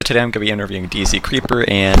today I'm going to be interviewing DzCreeper,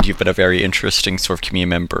 and you've been a very interesting sort of community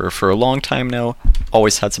member for a long time now.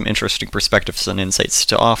 Always had some interesting perspectives and insights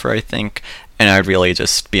to offer, I think, and I'd really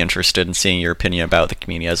just be interested in seeing your opinion about the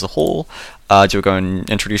community as a whole. Do you go and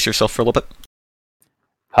introduce yourself for a little bit?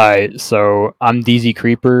 Hi, so I'm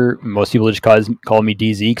DzCreeper. Most people just call me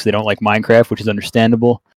DZ because they don't like Minecraft, which is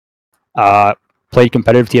understandable. Played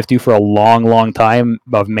competitive TF2 for a long time.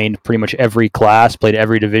 I've mained pretty much every class, played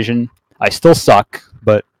every division. I still suck,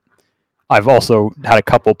 but I've also had a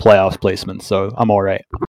couple playoffs placements, so I'm alright.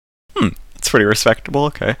 That's pretty respectable,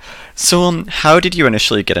 okay. So, how did you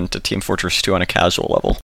initially get into Team Fortress 2 on a casual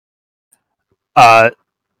level?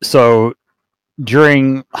 So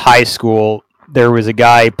during high school, there was a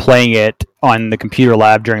guy playing it on the computer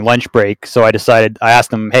lab during lunch break, so I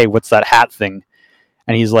asked him, hey, what's that hat thing?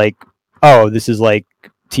 And he's like, oh, this is like,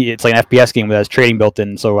 it's like an FPS game that has trading built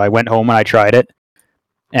in. So I went home and I tried it,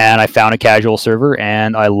 and I found a casual server,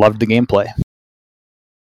 and I loved the gameplay.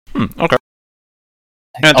 Okay.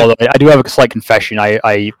 Although I do have a slight confession,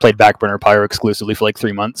 I played Backburner Pyro exclusively for like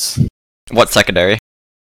 3 months. What secondary?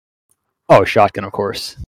 Oh, shotgun, of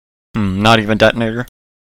course. Not even detonator?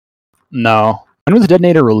 No. When was the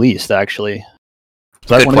detonator released, actually? Was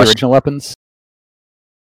that one of the original weapons?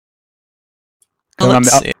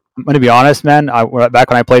 Let's see. I'm going to be honest, man. Back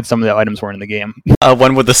when I played, some of the items weren't in the game.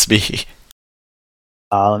 When would this be?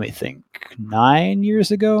 Let me think. 9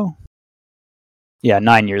 years ago? Yeah,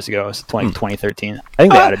 9 years ago. It's 2013. I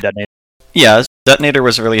think they added detonator. Yeah, detonator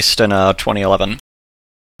was released in 2011.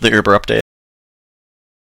 The Uber update.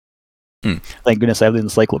 Thank goodness I have the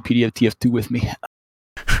Encyclopedia of TF2 with me.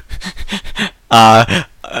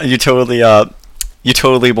 You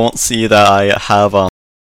totally won't see that I have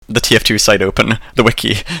the TF2 site open, the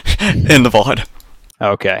wiki, in the VOD.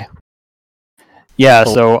 Okay. Yeah,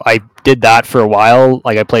 so I did that for a while.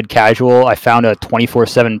 Like, I played casual. I found a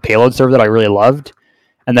 24/7 payload server that I really loved.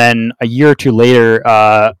 And then a year or two later,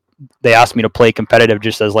 they asked me to play competitive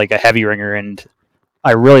just as like a heavy ringer, and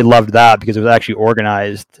I really loved that because it was actually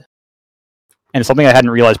organized. And something I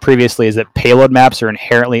hadn't realized previously is that payload maps are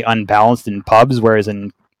inherently unbalanced in pubs, whereas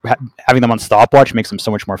in having them on stopwatch makes them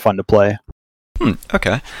so much more fun to play.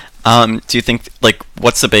 Okay. Do you think, like,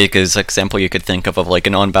 what's the biggest example you could think of like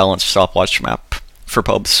an unbalanced stopwatch map for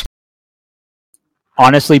pubs?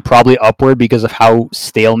 Honestly, probably Upward because of how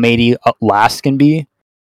stalematey last can be.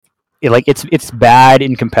 It's bad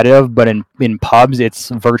in competitive, but in pubs, it's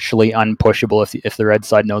virtually unpushable if the red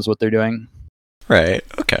side knows what they're doing. Right.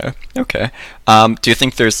 Okay. Do you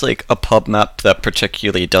think there's like a pub map that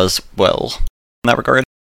particularly does well in that regard?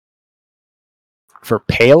 For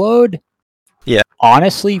payload? Yeah.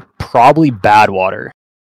 Honestly, probably Badwater.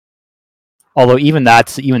 Although even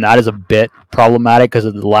that is a bit problematic because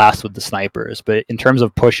of the last with the snipers. But in terms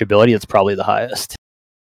of pushability, it's probably the highest.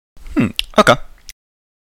 Okay.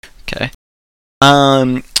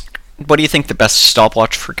 What do you think the best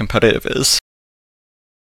stopwatch for competitive is?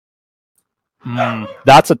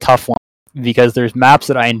 That's a tough one because there's maps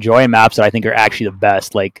that I enjoy and maps that I think are actually the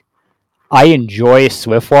best. Like, I enjoy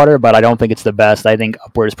Swiftwater, but I don't think it's the best. I think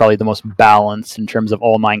Upward is probably the most balanced in terms of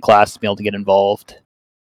all 9 classes being able to get involved.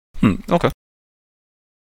 Okay.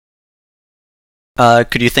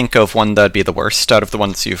 Could you think of one that'd be the worst out of the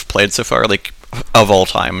ones you've played so far, like, of all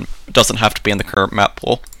time? It doesn't have to be in the current map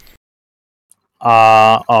pool.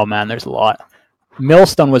 Oh man, there's a lot.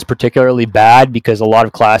 Millstone was particularly bad because a lot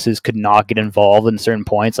of classes could not get involved in certain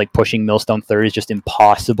points. Like, pushing Millstone third is just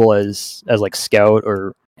impossible as like scout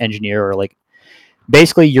or engineer, or like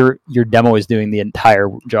basically your demo is doing the entire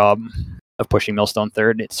job of pushing Millstone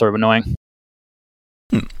third. It's sort of annoying.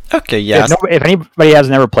 Okay, yeah. If anybody has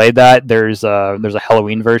never played that, there's a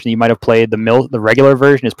Halloween version you might have played. The regular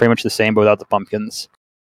version is pretty much the same but without the pumpkins,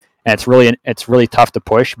 and it's really tough to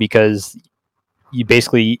push because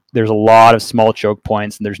there's a lot of small choke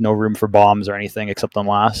points and there's no room for bombs or anything except on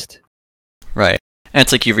last. Right. And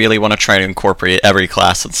it's like you really want to try to incorporate every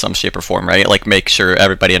class in some shape or form, right? Like, make sure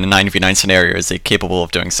everybody in a 9v9 scenario is like, capable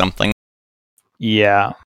of doing something.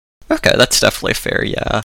 Yeah. Okay, that's definitely fair,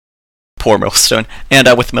 yeah. Poor Millstone. And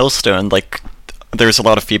with Millstone, like, there's a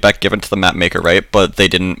lot of feedback given to the map maker, right? But they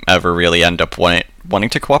didn't ever really end up wanting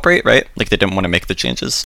to cooperate, right? Like, they didn't want to make the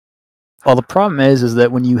changes. Well, the problem is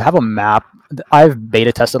that when you have a map, I've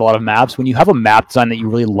beta tested a lot of maps. When you have a map design that you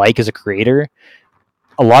really like as a creator,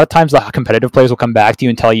 a lot of times the competitive players will come back to you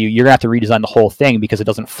and tell you you're going to have to redesign the whole thing because it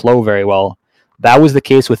doesn't flow very well. That was the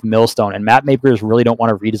case with Millstone, and map makers really don't want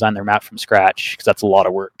to redesign their map from scratch because that's a lot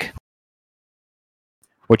of work.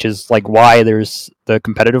 Which is like why the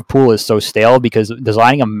competitive pool is so stale, because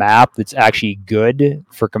designing a map that's actually good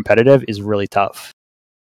for competitive is really tough.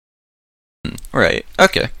 Right,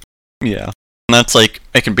 okay. Yeah. And that's like,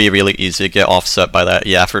 it can be really easy to get offset by that,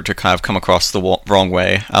 yeah, for it to kind of come across the wrong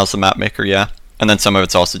way as a map maker, yeah. And then some of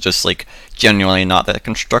it's also just like genuinely not that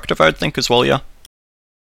constructive, I'd think, as well, yeah.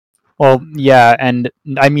 Well, yeah, and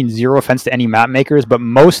I mean zero offense to any map makers, but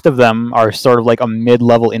most of them are sort of like a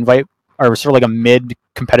mid-level invite, or sort of like a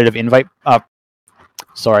mid-competitive invite.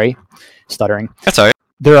 Sorry, stuttering. That's alright.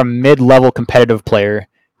 They're a mid-level competitive player.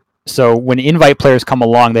 So when invite players come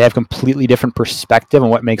along, they have completely different perspective on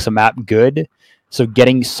what makes a map good. So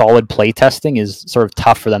getting solid play testing is sort of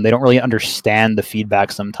tough for them. They don't really understand the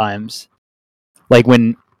feedback sometimes. Like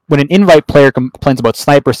when an invite player complains about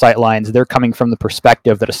sniper sight lines, they're coming from the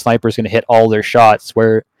perspective that a sniper is going to hit all their shots.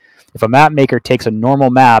 Where if a map maker takes a normal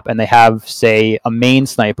map and they have, say, a main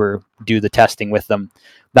sniper do the testing with them,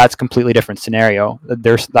 that's a completely different scenario.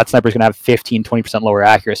 That sniper is going to have 15, 20% lower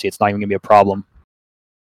accuracy. It's not even going to be a problem.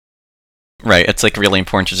 Right, it's like really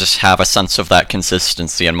important to just have a sense of that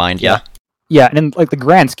consistency in mind, yeah. Yeah, and in like the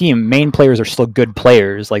grand scheme, main players are still good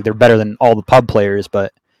players. Like they're better than all the pub players,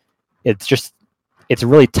 but it's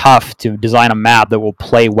really tough to design a map that will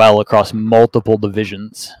play well across multiple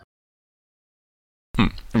divisions.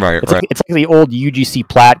 Right, It's right. like the old UGC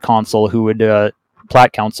Plat Council who would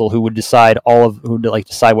decide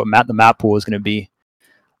decide what the map pool is going to be.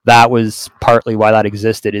 That was partly why that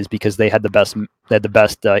existed, is because they had the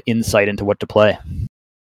best insight into what to play.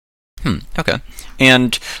 Okay.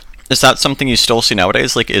 And is that something you still see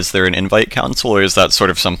nowadays? Like, is there an invite council, or is that sort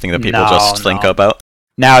of something that people just think about?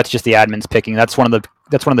 Now it's just the admins picking. That's one of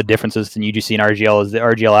the differences in UGC and RGL, is the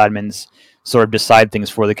RGL admins sort of decide things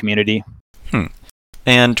for the community.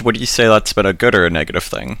 And would you say that's been a good or a negative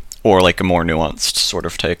thing? Or like a more nuanced sort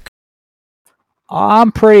of take?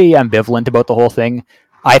 I'm pretty ambivalent about the whole thing.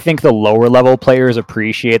 I think the lower level players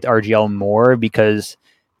appreciate the RGL more because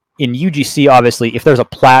in UGC, obviously, if there's a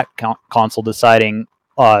plat console deciding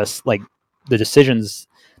like the decisions,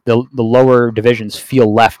 the lower divisions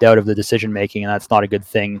feel left out of the decision making, and that's not a good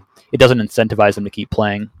thing. It doesn't incentivize them to keep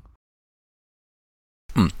playing.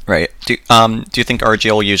 Right. Do you think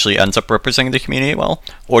RGL usually ends up representing the community well,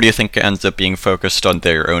 or do you think it ends up being focused on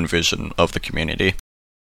their own vision of the community?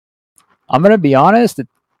 I'm gonna be honest. It's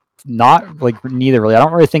not like neither really. I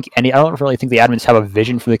don't really think the admins have a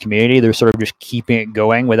vision for the community. They're sort of just keeping it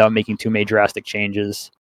going without making too many drastic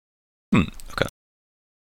changes. Okay.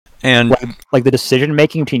 And like the decision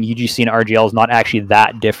making between UGC and RGL is not actually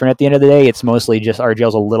that different at the end of the day. It's mostly just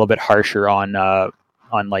RGL's a little bit harsher on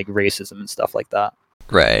like racism and stuff like that.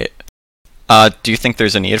 Right. Do you think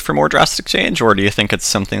there's a need for more drastic change, or do you think it's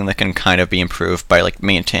something that can kind of be improved by like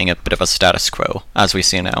maintaining a bit of a status quo as we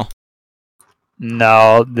see now?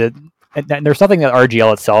 No, there's nothing that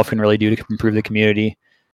RGL itself can really do to improve the community,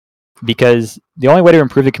 because the only way to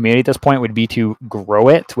improve the community at this point would be to grow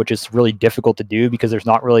it, which is really difficult to do because there's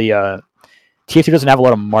not really TF2 doesn't have a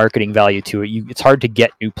lot of marketing value to it. It's hard to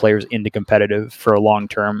get new players into competitive for a long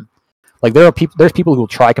term. Like there's people who will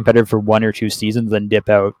try competitive for 1 or 2 seasons then dip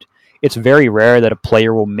out. It's very rare that a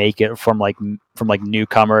player will make it from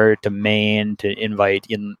newcomer to main to invite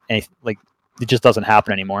in it just doesn't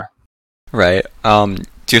happen anymore. Right.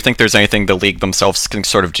 Do you think there's anything the league themselves can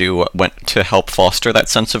sort of do to help foster that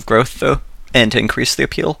sense of growth, though, and to increase the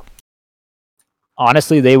appeal?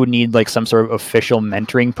 Honestly, they would need like some sort of official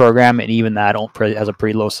mentoring program, and even that has a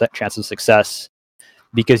pretty low chance of success,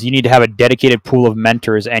 because you need to have a dedicated pool of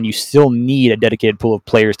mentors, and you still need a dedicated pool of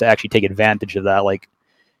players to actually take advantage of that. Like,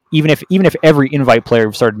 even if every invite player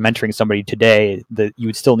started mentoring somebody today, you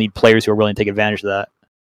would still need players who are willing to take advantage of that.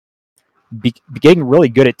 Getting really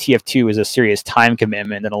good at TF2 is a serious time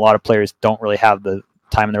commitment, and a lot of players don't really have the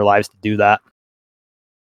time in their lives to do that.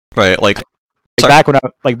 Right, back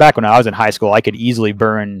when I was in high school, I could easily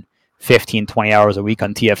burn 15, 20 hours a week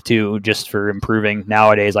on TF2 just for improving.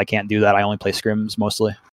 Nowadays, I can't do that. I only play scrims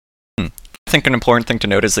mostly. I think an important thing to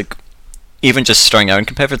note is like, even just starting out in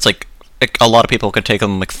competitive, it's like a lot of people could take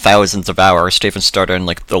them like thousands of hours to even start in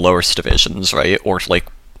like the lowest divisions, right? Or to like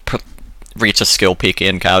reach a skill peak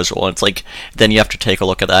in casual, and it's like then you have to take a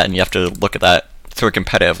look at that, and you have to look at that through a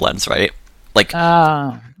competitive lens, right? Like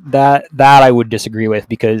that I would disagree with,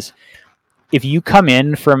 because if you come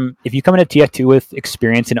into TF2 with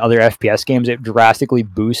experience in other FPS games, it drastically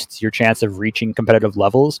boosts your chance of reaching competitive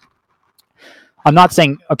levels. I'm not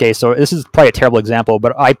saying, okay, so this is probably a terrible example,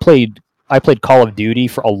 but I played Call of Duty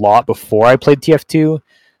for a lot before I played TF2.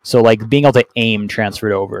 So like being able to aim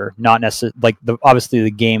transferred over, not necessarily like obviously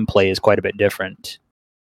the gameplay is quite a bit different.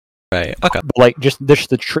 Right. Okay. But like just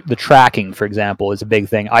the tracking, for example, is a big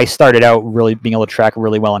thing. I started out really being able to track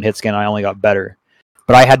really well on hitscan, and I only got better.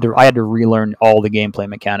 But I had to relearn all the gameplay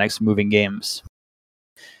mechanics, moving games,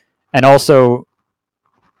 and also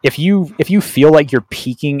if you feel like you're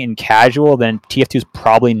peaking in casual, then TF2 is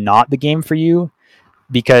probably not the game for you,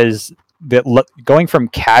 because going from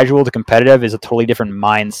casual to competitive is a totally different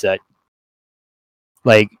mindset.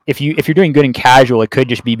 Like if you're doing good in casual, it could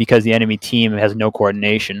just be because the enemy team has no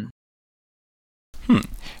coordination.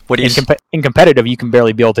 What do you in competitive, you can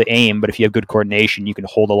barely be able to aim, but if you have good coordination, you can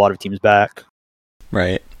hold a lot of teams back.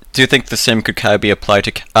 Right. Do you think the same could kind of be applied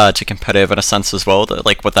to competitive in a sense as well? That,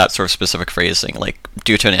 like with that sort of specific phrasing, like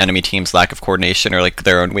due to an enemy team's lack of coordination or like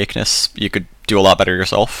their own weakness, you could do a lot better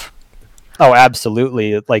yourself? Oh,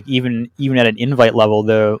 absolutely. Like even at an invite level,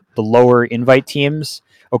 the lower invite teams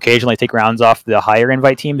occasionally take rounds off the higher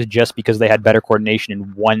invite teams just because they had better coordination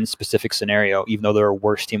in one specific scenario, even though they're a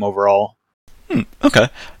worse team overall. Okay.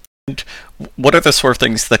 And what are the sort of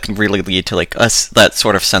things that can really lead to like us that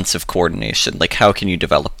sort of sense of coordination? Like how can you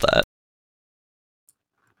develop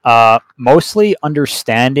that? Mostly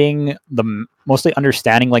understanding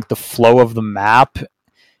like the flow of the map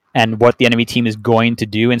and what the enemy team is going to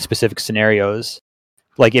do in specific scenarios.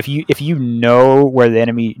 Like if you know where the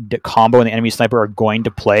enemy combo and the enemy sniper are going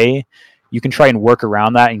to play, you can try and work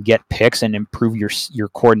around that and get picks and improve your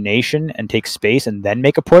coordination and take space and then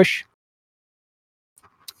make a push.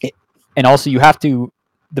 And also you have to,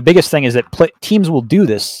 the biggest thing is that teams will do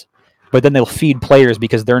this, but then they'll feed players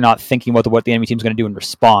because they're not thinking about what the enemy team's going to do in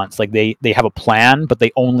response. Like they have a plan, but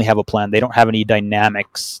they only have a plan. They don't have any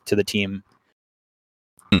dynamics to the team.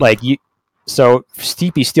 So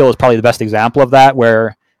Steepy Steel is probably the best example of that,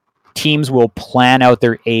 where teams will plan out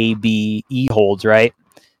their A, B, E holds, right?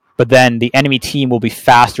 But then the enemy team will be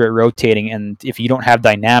faster at rotating, and if you don't have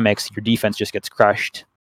dynamics, your defense just gets crushed.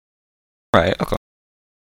 Right, okay.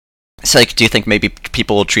 So, like, do you think maybe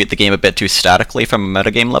people will treat the game a bit too statically from a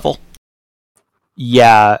metagame level?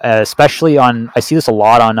 Yeah, especially I see this a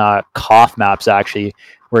lot on CoF maps, actually,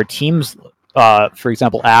 where teams, for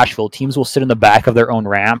example, Asheville, teams will sit in the back of their own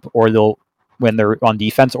ramp, or when they're on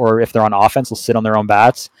defense, or if they're on offense, they'll sit on their own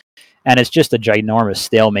bats. And it's just a ginormous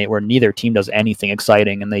stalemate where neither team does anything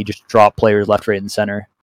exciting, and they just drop players left, right, and center.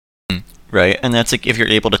 Right, and that's like if you're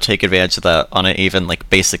able to take advantage of that on an even like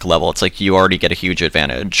basic level, it's like you already get a huge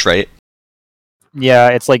advantage, right? Yeah,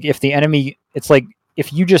 it's like if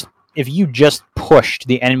you just pushed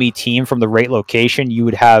the enemy team from the right location, you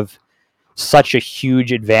would have such a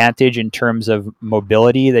huge advantage in terms of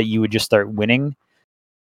mobility that you would just start winning.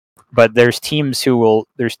 But there's teams who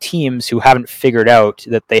haven't figured out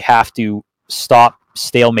that they have to stop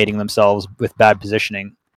stalemating themselves with bad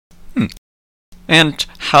positioning. And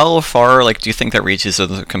how far, like, do you think that reaches in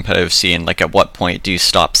the competitive scene? Like, at what point do you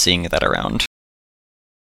stop seeing that around?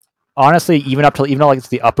 Honestly, even though like it's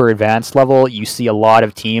the upper advanced level, you see a lot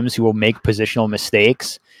of teams who will make positional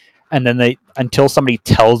mistakes, and then until somebody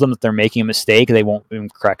tells them that they're making a mistake, they won't even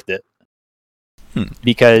correct it.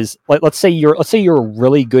 Because let's say you're a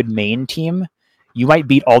really good main team, you might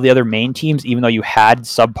beat all the other main teams even though you had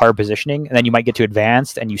subpar positioning, and then you might get to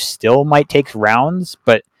advanced and you still might take rounds,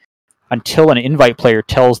 but until an invite player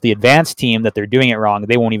tells the advanced team that they're doing it wrong,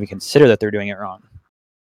 they won't even consider that they're doing it wrong.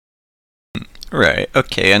 Right,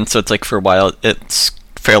 okay, and so it's like for a while it's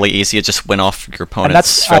fairly easy to just win off your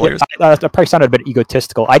opponent's failures. That probably sounded a bit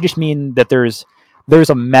egotistical. I just mean that there's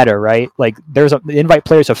a meta, right? Like the invite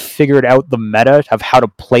players have figured out the meta of how to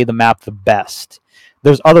play the map the best.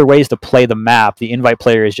 There's other ways to play the map. The invite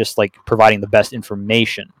player is just like providing the best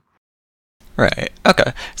information. Right,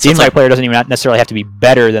 okay. So the invite player doesn't even necessarily have to be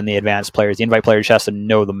better than the advanced players. The invite player just has to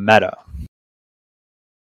know the meta.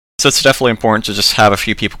 So it's definitely important to just have a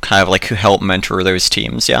few people kind of like who help mentor those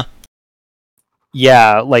teams, yeah?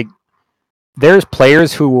 Yeah, like there's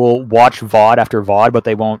players who will watch VOD after VOD, but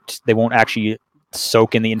they won't actually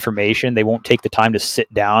soak in the information. They won't take the time to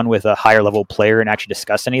sit down with a higher level player and actually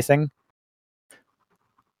discuss anything.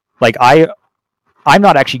 Like I'm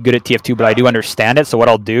not actually good at TF2, but I do understand it. So what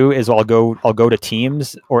I'll do is I'll go to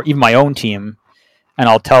teams or even my own team, and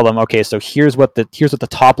I'll tell them, okay, so here's what the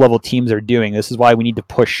top level teams are doing. This is why we need to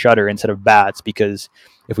push Shutter instead of bats, because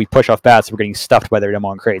if we push off bats, we're getting stuffed by their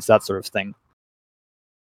demo and crates, that sort of thing.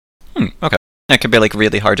 Okay. It can be like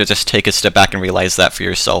really hard to just take a step back and realize that for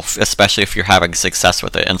yourself, especially if you're having success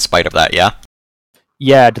with it in spite of that, yeah?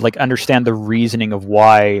 Yeah, to like understand the reasoning of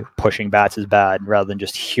why pushing bats is bad rather than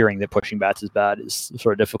just hearing that pushing bats is bad is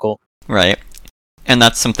sort of difficult. Right. And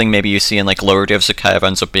that's something maybe you see in like lower divs that kind of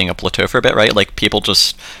ends up being a plateau for a bit, right? Like people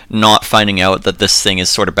just not finding out that this thing is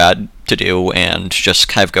sort of bad to do and just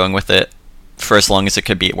kind of going with it for as long as it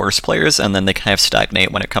could beat worse players, and then they kind of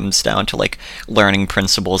stagnate when it comes down to like learning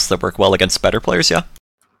principles that work well against better players, yeah?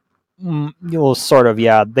 Well, sort of,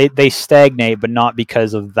 yeah. They stagnate, but not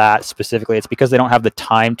because of that specifically. It's because they don't have the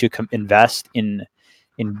time to invest in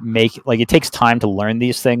it takes time to learn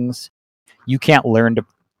these things. You can't learn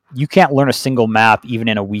a single map even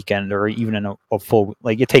in a weekend or even in a full,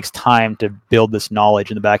 it takes time to build this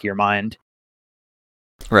knowledge in the back of your mind.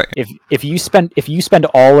 Right. If you spend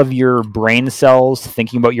all of your brain cells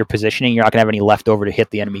thinking about your positioning, you're not gonna have any left over to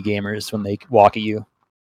hit the enemy gamers when they walk at you.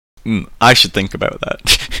 I should think about that.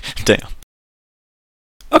 Damn.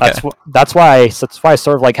 Okay. That's why I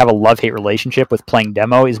sort of have a love-hate relationship with playing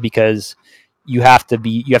demo, is because you have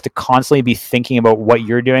to constantly be thinking about what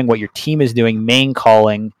you're doing, what your team is doing, main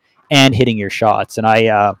calling, and hitting your shots. And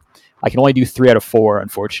I can only do 3 out of 4,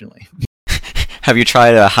 unfortunately. Have you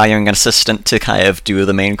tried hiring an assistant to kind of do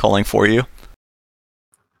the main calling for you?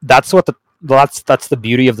 That's the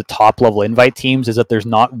beauty of the top level invite teams, is that there's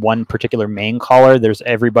not one particular main caller. There's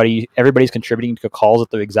everybody's contributing to calls at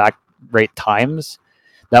the exact right times.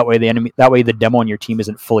 That way the demo on your team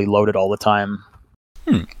isn't fully loaded all the time.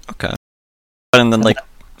 Okay. And then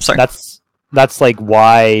sorry. That's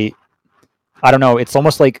why, I don't know. It's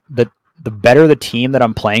almost like the better the team that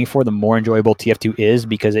I'm playing for, the more enjoyable TF2 is,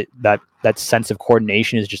 because that sense of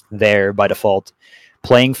coordination is just there by default.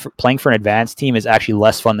 Playing for an advanced team is actually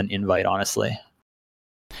less fun than invite, honestly.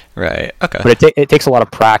 Right. Okay. But it takes a lot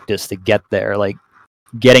of practice to get there.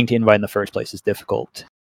 Getting to invite in the first place is difficult.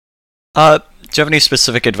 Do you have any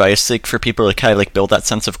specific advice for people to kind of build that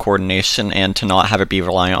sense of coordination and to not have it be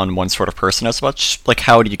reliant on one sort of person as much?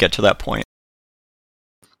 How do you get to that point?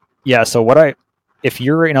 Yeah, so if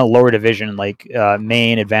you're in a lower division,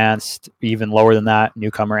 main, advanced, even lower than that,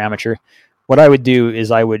 newcomer, amateur, what I would do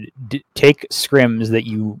is I would take scrims that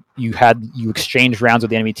you exchanged rounds with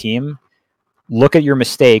the enemy team, look at your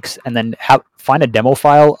mistakes, and then find a demo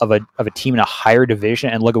file of a team in a higher division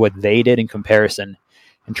and look at what they did in comparison,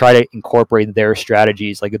 and try to incorporate their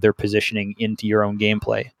strategies, their positioning, into your own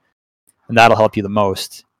gameplay, and that'll help you the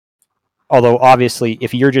most. Although obviously,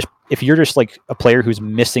 if you're just a player who's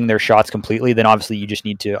missing their shots completely, then obviously you just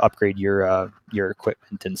need to upgrade your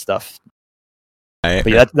equipment and stuff. Right.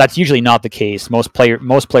 But yeah, that's usually not the case. Most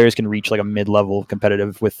players can reach a mid-level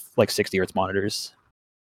competitive with 60 Hz monitors.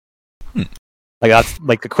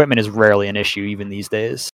 Equipment is rarely an issue even these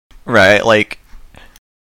days. Right.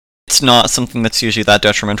 It's not something that's usually that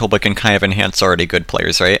detrimental, but can kind of enhance already good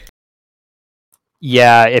players, right?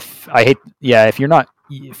 Yeah. If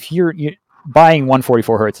you're buying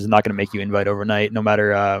 144 Hz is not going to make you invite overnight, no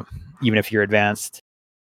matter even if you're advanced.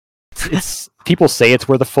 It's people say it's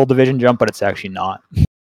worth a full division jump, but it's actually not.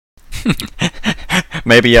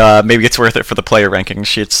 Maybe it's worth it for the player ranking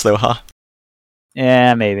sheets, though, huh?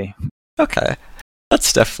 Yeah, maybe. Okay,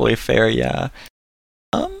 that's definitely fair. Yeah.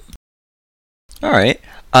 All right.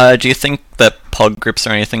 Do you think that pug groups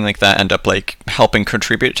or anything like that end up helping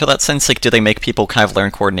contribute to that sense? Do they make people kind of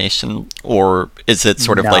learn coordination, or is it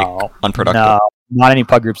sort of unproductive? No, not any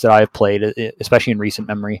pug groups that I've played, especially in recent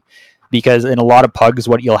memory. Because in a lot of pugs,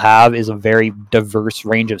 what you'll have is a very diverse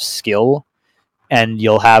range of skill, and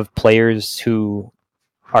you'll have players who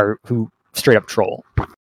straight up troll.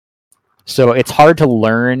 So it's hard to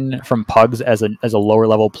learn from pugs as a lower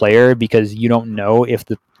level player, because you don't know if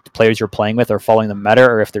the players you're playing with are following the meta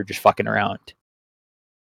or if they're just fucking around.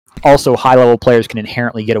 Also, high level players can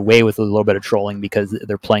inherently get away with a little bit of trolling because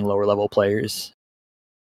they're playing lower level players.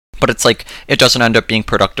 But it's it doesn't end up being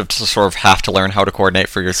productive to sort of have to learn how to coordinate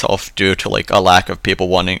for yourself due to a lack of people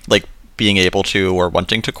being able to or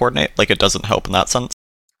wanting to coordinate. It doesn't help in that sense.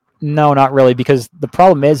 No, not really, because the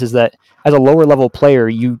problem is that as a lower level player,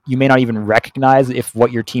 you may not even recognize if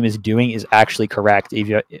what your team is doing is actually correct.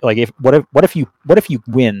 What if you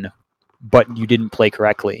win, but you didn't play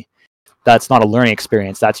correctly? That's not a learning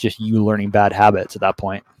experience. That's just you learning bad habits at that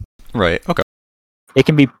point. Right. Okay. It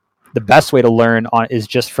can be the best way to learn is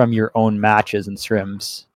just from your own matches and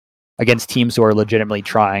scrims against teams who are legitimately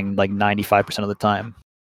trying 95% of the time.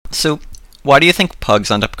 So, why do you think pugs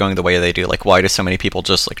end up going the way they do? Why do so many people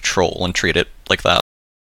just troll and treat it like that?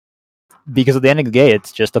 Because at the end of the day,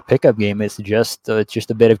 it's just a pickup game. It's just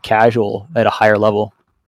a bit of casual at a higher level.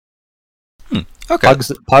 Okay.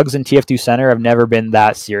 Pugs and TF2 Center have never been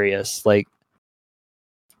that serious.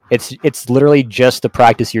 It's literally just to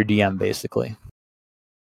practice your DM, basically.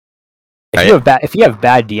 If you have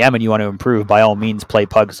bad DM and you want to improve, by all means, play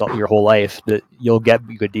pugs your whole life. You'll get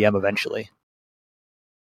good DM eventually.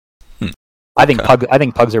 I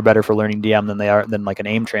think pugs are better for learning DM than an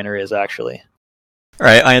aim trainer is, actually.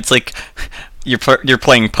 Right, it's you're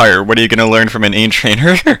playing Pyre. What are you going to learn from an aim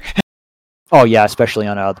trainer? Oh yeah, especially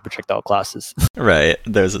on the projectile classes. Right,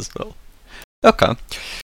 those as well. Okay.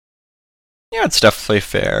 Yeah, it's definitely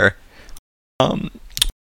fair.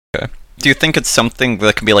 Okay. Do you think it's something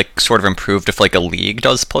that can be like sort of improved if like a league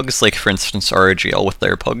does pugs, like for instance RGL with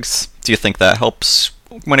their pugs? Do you think that helps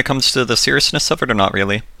when it comes to the seriousness of it, or not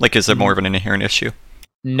really? Like, is it more of an inherent issue?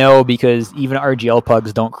 No, because even RGL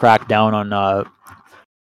pugs don't crack down on.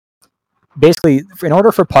 Basically, in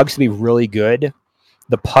order for pugs to be really good,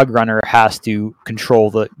 the pug runner has to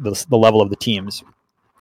control the level of the teams.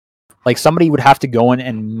 Like somebody would have to go in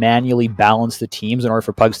and manually balance the teams in order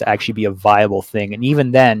for pugs to actually be a viable thing. And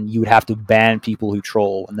even then, you would have to ban people who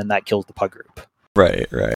troll, and then that kills the pug group. Right,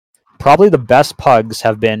 right. Probably the best pugs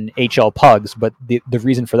have been HL pugs, but the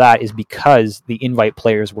reason for that is because the invite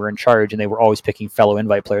players were in charge and they were always picking fellow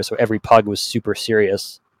invite players, so every pug was super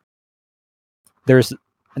serious.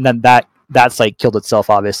 And then that's like killed itself,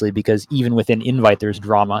 obviously, because even within invite there's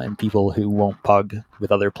drama and people who won't pug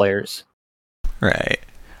with other players. Right.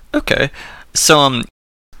 Okay. So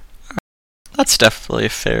that's definitely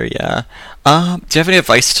fair, yeah. Do you have any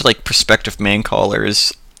advice to like prospective main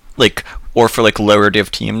callers, like, or for like lower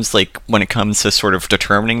div teams, like when it comes to sort of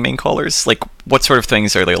determining main callers? Like, what sort of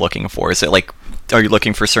things are they looking for? Is it like, are you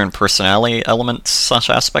looking for certain personality elements /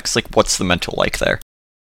 aspects? Like, what's the mental like there?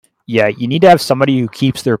 Yeah, you need to have somebody who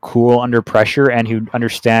keeps their cool under pressure and who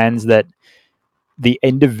understands that the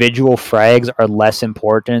individual frags are less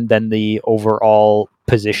important than the overall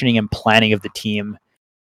positioning and planning of the team.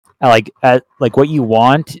 Like what you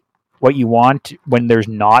want when there's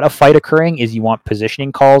not a fight occurring is you want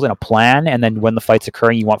positioning calls and a plan, and then when the fight's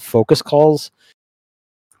occurring, you want focus calls.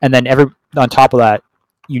 And then on top of that,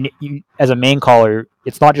 you as a main caller,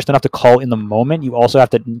 it's not just enough to call in the moment. You also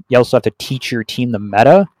have to teach your team the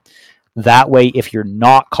meta. That way, if you're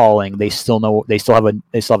not calling, they still have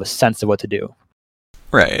a sense of what to do.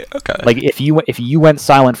 Right. Okay. Like if you went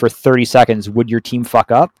silent for 30 seconds, would your team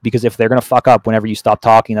fuck up? Because if they're gonna fuck up whenever you stop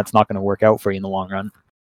talking, that's not gonna work out for you in the long run.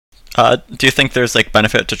 Do you think there's like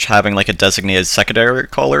benefit to having like a designated secondary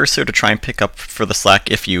caller, so to try and pick up for the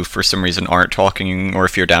slack if you for some reason aren't talking, or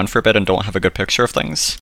if you're down for a bit and don't have a good picture of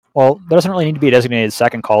things? Well, there doesn't really need to be a designated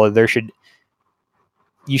second caller.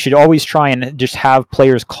 You should always try and just have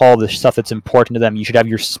players call the stuff that's important to them. You should have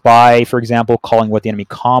your spy, for example, calling what the enemy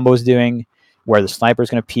combo is doing, where the sniper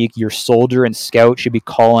is going to peek. Your soldier and scout should be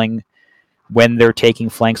calling when they're taking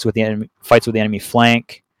fights with the enemy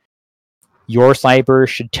flank. Your sniper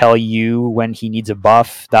should tell you when he needs a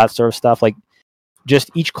buff, that sort of stuff. Like,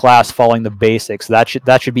 just each class following the basics. That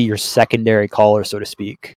should be your secondary caller, so to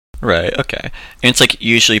speak. Right, okay. And it's like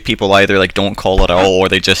usually people either like don't call at all, or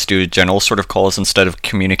they just do general sort of calls instead of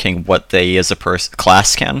communicating what they as a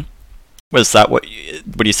class can. Was that would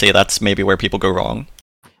you say that's maybe where people go wrong?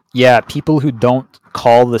 Yeah, people who don't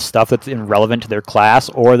call the stuff that's irrelevant to their class,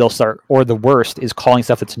 or the worst is calling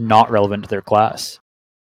stuff that's not relevant to their class.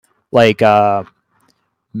 Like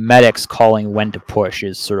medics calling when to push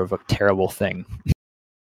is sort of a terrible thing.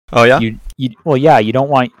 Oh yeah? You don't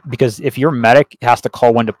want, because if your medic has to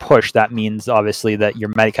call when to push, that means obviously that your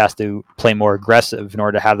medic has to play more aggressive in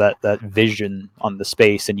order to have that vision on the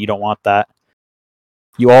space, and you don't want that.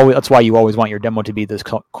 That's why you always want your demo to be this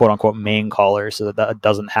quote unquote main caller, so that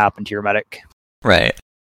doesn't happen to your medic. Right.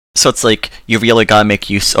 So it's like you really gotta make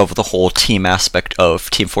use of the whole team aspect of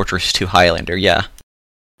Team Fortress 2 Highlander, yeah.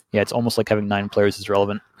 Yeah, it's almost like having 9 players is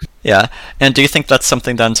relevant. Yeah, and do you think that's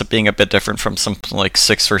something that ends up being a bit different from something like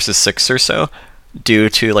 6 versus 6 or so, due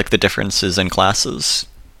to like the differences in classes?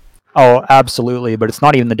 Oh, absolutely, but it's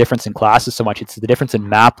not even the difference in classes so much, it's the difference in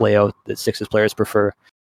map layout that 6's players prefer.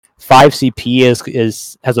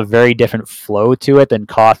 5CP has a very different flow to it than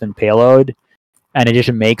Koth and Payload, and it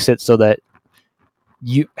just makes it so that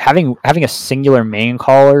having a singular main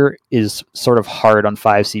caller is sort of hard on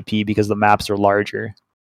 5CP because the maps are larger.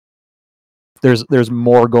 There's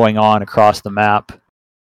more going on across the map.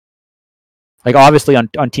 Like obviously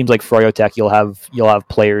on teams like Froyotech, you'll have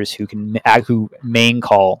players who main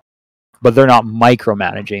call, but they're not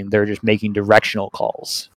micromanaging. They're just making directional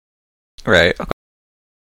calls. Right.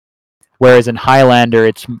 Whereas in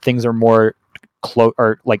Highlander, things are more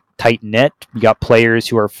tight knit. You got players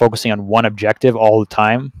who are focusing on one objective all the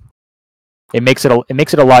time. It makes it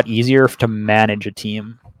a lot easier to manage a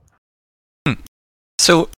team.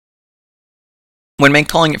 So when main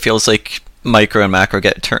calling, it feels like micro and macro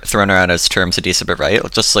get thrown around as terms a decent bit, right?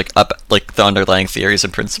 Just like the underlying theories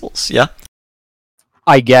and principles, yeah.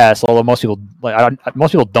 I guess, although most people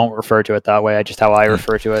don't refer to it that way. Just how I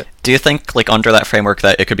refer to it. Do you think, like under that framework,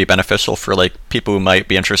 that it could be beneficial for like people who might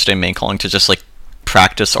be interested in main calling to just like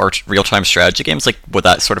practice our real-time strategy games? Like, would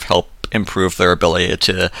that sort of help improve their ability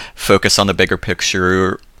to focus on the bigger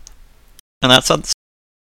picture in that sense?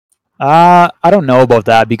 I don't know about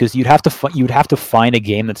that, because you'd have to find a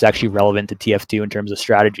game that's actually relevant to TF2 in terms of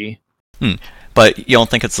strategy. Hmm. But you don't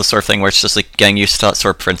think it's the sort of thing where it's just like getting used to that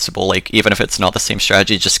sort of principle, like even if it's not the same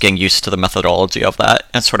strategy, just getting used to the methodology of that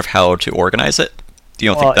and sort of how to organize it? You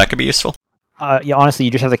don't think that could be useful? Yeah, honestly,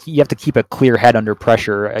 you have to keep a clear head under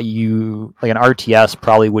pressure. You like an RTS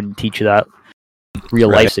probably wouldn't teach you that. Real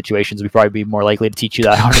life situations would probably be more likely to teach you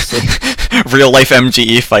that. Honestly, real life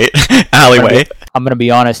MGE fight alleyway. I'm gonna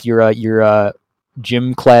be honest. Your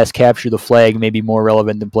gym class capture the flag may be more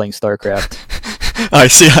relevant than playing StarCraft. I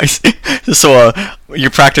see. So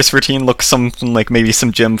your practice routine looks something like maybe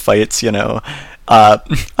some gym fights, you know.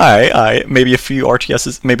 Alright, maybe a few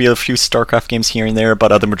RTSs, maybe a few StarCraft games here and there,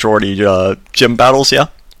 but the majority gym battles, yeah.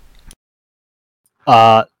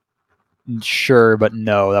 Sure, but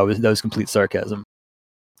no, that was complete sarcasm.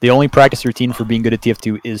 The only practice routine for being good at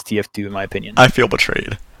TF2 is TF2, in my opinion. I feel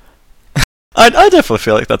betrayed. I definitely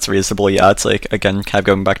feel like that's reasonable. Yeah, it's like again, kind of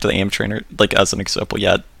going back to the aim trainer, like as an example.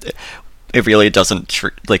 Yeah, it really doesn't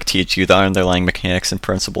like teach you the underlying mechanics and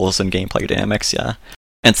principles and gameplay dynamics. Yeah,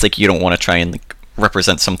 and it's like you don't want to try and like,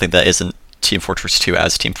 represent something that isn't Team Fortress 2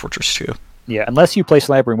 as Team Fortress 2. Yeah, unless you play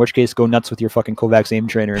Sniper, in which case go nuts with your fucking Kovacs aim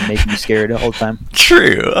trainer and make me scared all the time.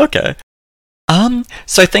 True. Okay.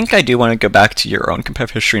 So I think I do want to go back to your own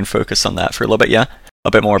competitive history and focus on that for a little bit. Yeah,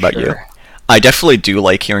 a bit more about you. I definitely do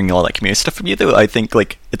like hearing all that community stuff from you, though. I think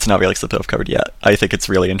like it's not really something I've covered yet. I think it's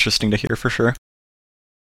really interesting to hear for sure.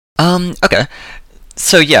 Okay.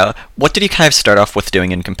 So yeah, what did you kind of start off with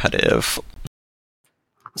doing in competitive?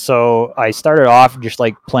 So I started off just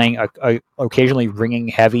like playing occasionally ringing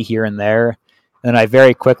heavy here and there, and then I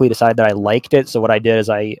very quickly decided that I liked it. So what I did is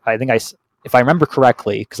I think if I remember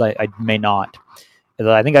correctly, because I may not, is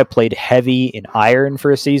I think I played heavy in iron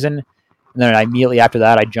for a season, and then immediately after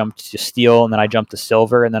that I jumped to steel, and then I jumped to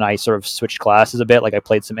silver, and then I sort of switched classes a bit. Like I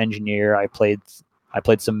played some engineer, I played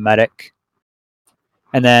some medic,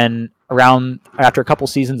 and then after a couple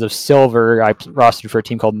seasons of silver, I rostered for a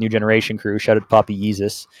team called New Generation Crew. Shout out to Poppy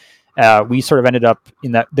Yeezus. We sort of ended up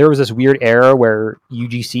in that there was this weird era where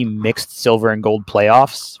UGC mixed silver and gold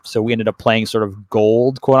playoffs. So we ended up playing sort of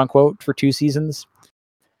gold, quote unquote, for 2 seasons.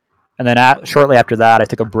 And then shortly after that, I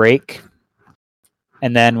took a break.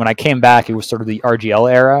 And then when I came back, it was sort of the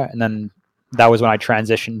RGL era. And then that was when I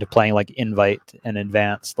transitioned to playing like Invite and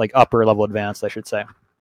Advanced, like upper level Advanced, I should say.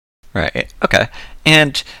 Right. Okay.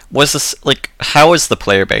 And was this like how was the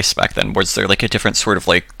player base back then? Was there like a different sort of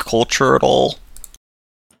like culture at all?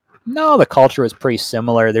 No, the culture was pretty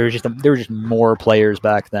similar. There were just more players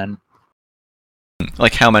back then.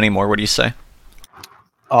 Like how many more would you say?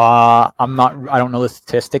 I don't know the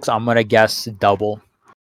statistics. I'm gonna guess double.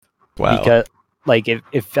 Wow. Because like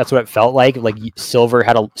if that's what it felt like silver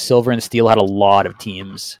and steel had a lot of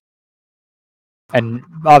teams. And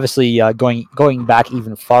obviously, going back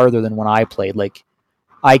even farther than when I played, like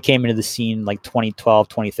I came into the scene like 2012,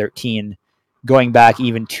 2013. Going back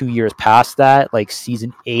even 2 years past that, like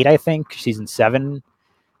season 8, I think, season 7,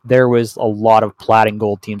 there was a lot of plat and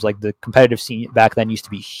gold teams. Like the competitive scene back then used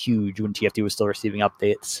to be huge when TFT was still receiving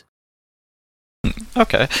updates.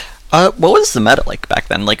 Okay. What was the meta like back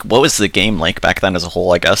then? Like, what was the game like back then as a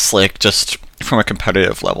whole, I guess? Like, just from a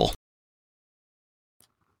competitive level?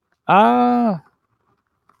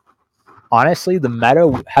 Honestly, the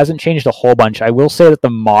meta hasn't changed a whole bunch. I will say that the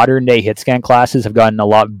modern day hit scan classes have gotten a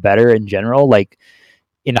lot better in general. Like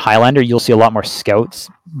in Highlander, you'll see a lot more scouts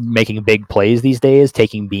making big plays these days,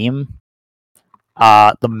 taking beam.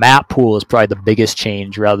 The map pool is probably the biggest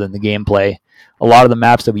change rather than the gameplay. A lot of the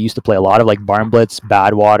maps that we used to play a lot of, like Barn Blitz,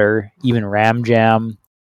 Badwater, even Ram Jam,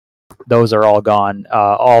 those are all gone.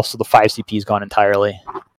 Also, the 5CP is gone entirely.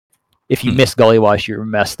 If you miss Gully Wash, you're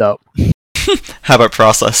messed up. How about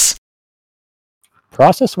Process?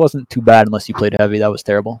 Process wasn't too bad unless you played heavy. That was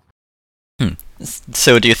terrible.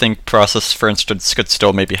 So do you think Process, for instance, could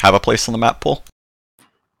still maybe have a place on the map pool?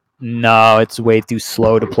 No, it's way too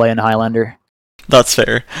slow to play in Highlander. That's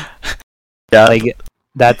fair. Yeah. Like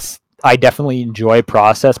I definitely enjoy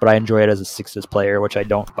Process, but I enjoy it as a 6s player, which I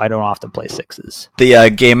don't often play 6s. The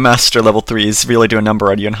Game Master level 3s really do a number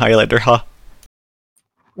on you in Highlander, huh?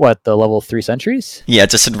 What, the level 3 sentries? Yeah,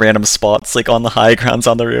 just in random spots, like on the high grounds,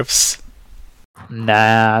 on the roofs.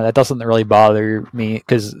 Nah, that doesn't really bother me,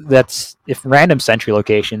 because if random sentry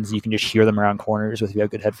locations, you can just hear them around corners if you have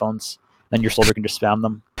good headphones. Then your soldier can just spam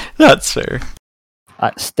them. That's fair.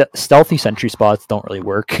 Stealthy sentry spots don't really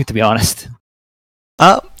work, to be honest.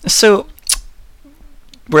 So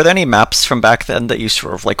were there any maps from back then that you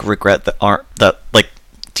sort of like regret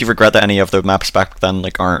do you regret that any of the maps back then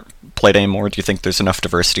like aren't played anymore? Do you think there's enough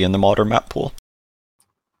diversity in the modern map pool?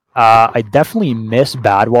 I definitely miss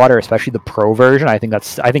Badwater, especially the pro version. I think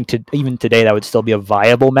even today that would still be a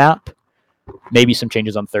viable map. Maybe some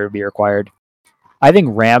changes on third be required. I think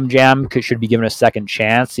Ram Jam should be given a second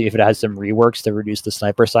chance, see if it has some reworks to reduce the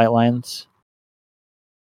sniper sightlines.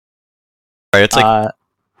 Right, it's like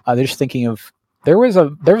I'm just thinking of there was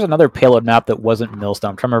another payload map that wasn't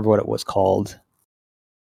Millstone. I'm trying to remember what it was called.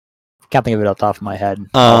 Can't think of it off the top of my head.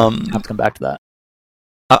 I'll have to come back to that.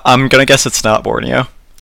 I'm gonna guess it's not Borneo.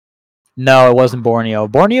 No, it wasn't Borneo.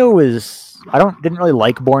 Borneo was didn't really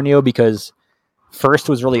like Borneo because first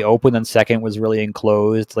was really open and second was really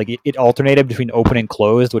enclosed. Like it alternated between open and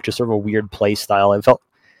closed, which is sort of a weird play style. It felt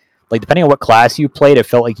like depending on what class you played, it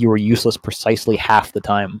felt like you were useless precisely half the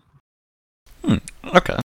time.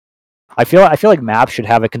 Okay. I feel like maps should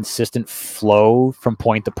have a consistent flow from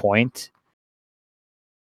point to point.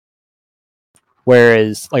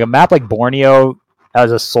 Whereas like a map like Borneo,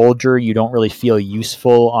 as a soldier, you don't really feel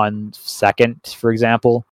useful on second, for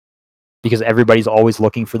example, because everybody's always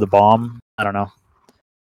looking for the bomb. I don't know.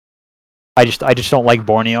 I just don't like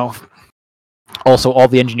Borneo. Also, all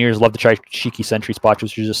the engineers love to try cheeky sentry spots,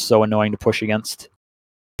 which is just so annoying to push against.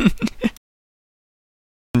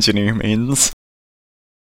 Engineer mains.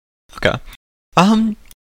 Okay. How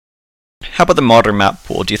about the modern map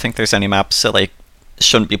pool? Do you think there's any maps that like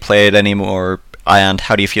shouldn't be played anymore? And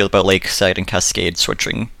how do you feel about Lakeside and Cascade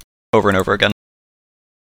switching over and over again?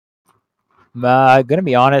 Gonna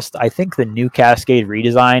be honest, I think the new Cascade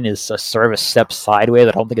redesign is a sort of a step sideways.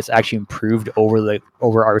 I don't think it's actually improved over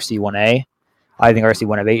RC1A. I think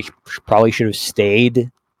RC1A probably should have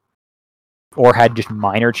stayed or had just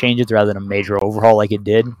minor changes rather than a major overhaul like it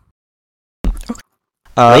did.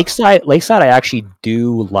 Lakeside I actually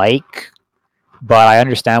do like, but I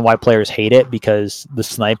understand why players hate it because the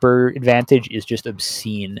sniper advantage is just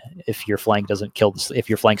obscene if your flank doesn't kill if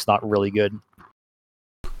your flank's not really good.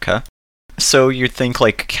 Okay. So you think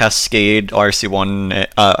like Cascade RC1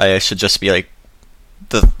 I should just be like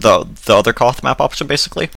the other Koth map option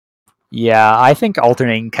basically? Yeah, I think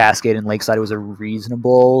alternating Cascade and Lakeside was a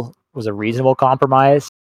reasonable compromise.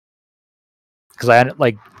 Because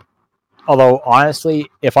although honestly,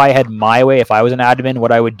 if I had my way, if I was an admin,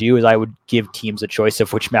 what I would do is I would give teams a choice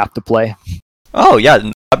of which map to play. Oh yeah,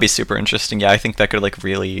 that'd be super interesting. Yeah, I think that could like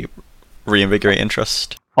really reinvigorate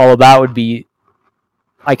interest. Although that would be,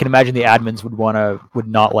 I can imagine the admins would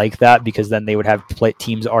not like that because then they would have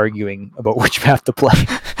teams arguing about which map to play.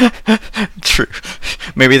 True.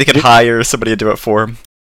 Maybe they could hire somebody to do it for them.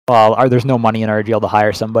 Well, there's no money in RGL to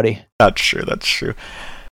hire somebody. That's true.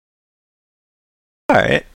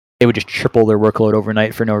 Alright. They would just triple their workload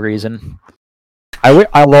overnight for no reason.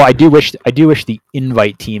 Although I do wish the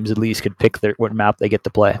invite teams at least could pick what map they get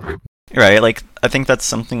to play. Right, like I think that's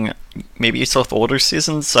something maybe you saw with older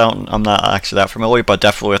seasons. I'm not actually that familiar, but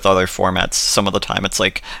definitely with other formats, some of the time it's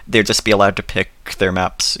like they'd just be allowed to pick their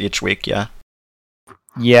maps each week. Yeah.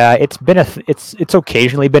 Yeah, it's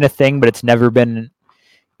occasionally been a thing, but it's never been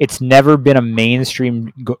a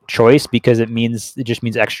mainstream choice because it just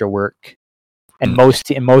means extra work. And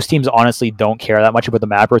most teams honestly don't care that much about the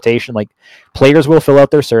map rotation. Like players will fill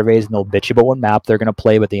out their surveys and they'll bitch about what map they're going to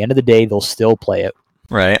play, but at the end of the day, they'll still play it.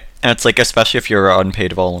 Right, and it's like especially if you're an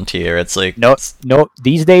unpaid volunteer, it's like no.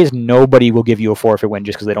 These days, nobody will give you a forfeit win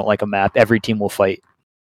just because they don't like a map. Every team will fight.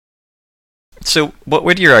 So, what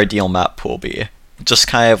would your ideal map pool be? Just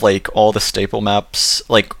kind of like all the staple maps,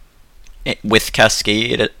 like with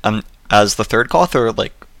Cascade as the third Koth, or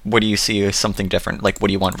like what do you see as something different? Like, what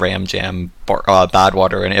do you want Ram Jam,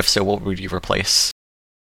 Badwater, and if so, what would you replace?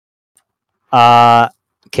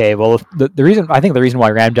 Okay, well, the reason why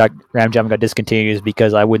Ram Jam got discontinued is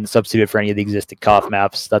because I wouldn't substitute it for any of the existing Koth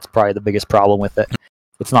maps. That's probably the biggest problem with it.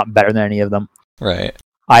 It's not better than any of them. Right.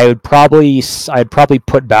 I'd probably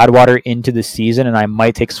put Badwater into the season, and I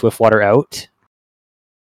might take Swiftwater out,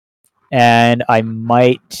 and I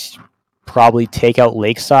might probably take out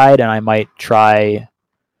Lakeside, and I might try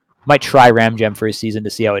Ram Jam for a season to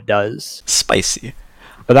see how it does. Spicy.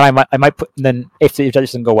 But then I might put. Then if that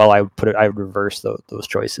doesn't go well, I would reverse those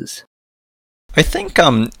choices. I think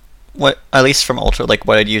what at least from Ultra, like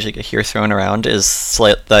what I'd usually hear thrown around is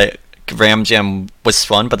like that Ram Jam was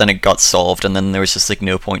fun, but then it got solved, and then there was just like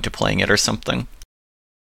no point to playing it or something.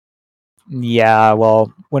 Yeah,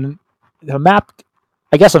 well, when the map,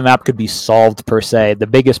 I guess a map could be solved per se. The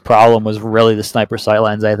biggest problem was really the sniper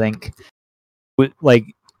sightlines. I think, like,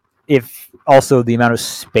 if also the amount of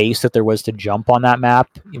space that there was to jump on that map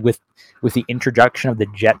with the introduction of the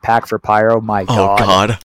jetpack for Pyro. My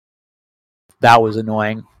God, that was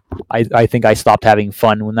annoying. I think I stopped having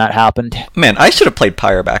fun when that happened. Man, I should have played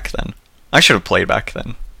Pyro back then. I should have played back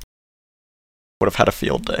then. Would have had a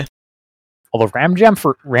field day. Although Ram Jam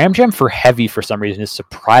for heavy for some reason is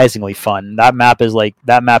surprisingly fun. That map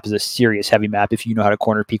is a serious heavy map if you know how to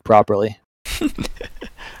corner peek properly.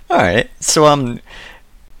 All right. So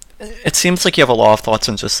it seems like you have a lot of thoughts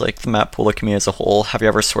on just like the map pool community as a whole. Have you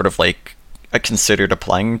ever sort of like considered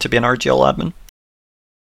applying to be an RGL admin?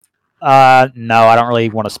 No, I don't really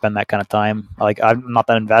want to spend that kind of time. Like, I'm not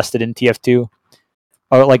that invested in TF2.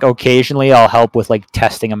 Or like occasionally I'll help with like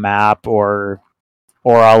testing a map or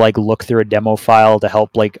I'll like look through a demo file to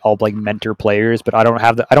help I'll mentor players, but I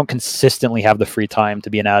don't consistently have the free time to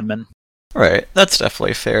be an admin. Right. That's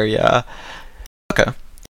definitely fair. Yeah. Okay.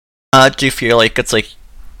 Do you feel like it's like,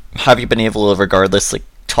 have you been able to, regardless, like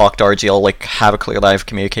talk to RGL, like have a clear line of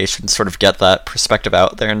communication, sort of get that perspective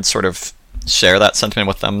out there and sort of share that sentiment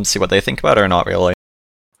with them, see what they think about it, or not really?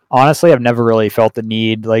 Honestly, I've never really felt the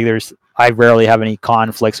need. I rarely have any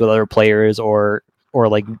conflicts with other players or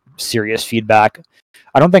like serious feedback.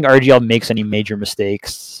 I don't think RGL makes any major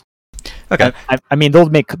mistakes. Okay. I mean,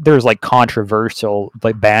 there's like controversial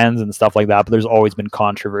like bans and stuff like that, but there's always been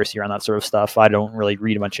controversy around that sort of stuff. I don't really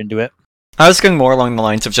read much into it. I was going more along the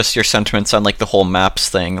lines of just your sentiments on like the whole maps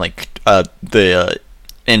thing, like the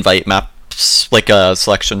invite maps, like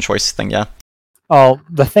selection choice thing. Yeah. Oh,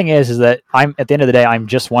 the thing is that I'm at the end of the day, I'm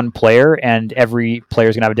just one player, and every player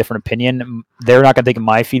is gonna have a different opinion. They're not gonna take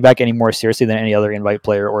my feedback any more seriously than any other invite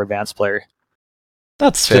player or advanced player.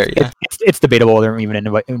 That's fair. Yeah. It's debatable whether I'm even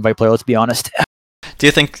an invite player. Let's be honest. Do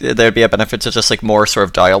you think there'd be a benefit to just like more sort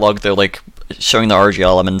of dialogue? They're like showing the RGL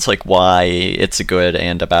elements, like why it's a good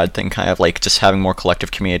and a bad thing, kind of like just having more collective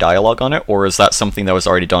community dialogue on it, or is that something that was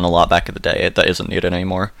already done a lot back in the day that isn't needed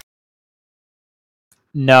anymore?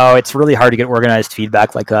 No, it's really hard to get organized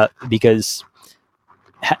feedback like that because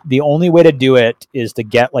the only way to do it is to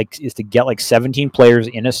get like 17 players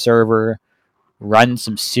in a server, run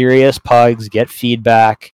some serious pugs, get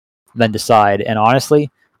feedback, then decide. And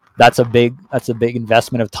honestly, that's a big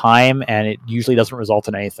investment of time, and it usually doesn't result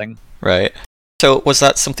in anything. Right. So was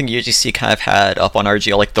that something UGC kind of had up on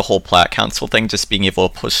RGL, like the whole Plat Council thing, just being able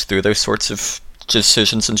to push through those sorts of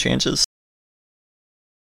decisions and changes?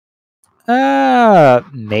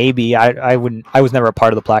 Maybe I wouldn't. I was never a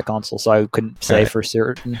part of the Plat Council, so I couldn't say for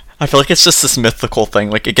certain. I feel like it's just this mythical thing.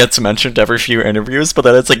 Like it gets mentioned every few interviews, but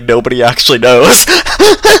then it's like nobody actually knows.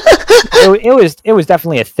 it was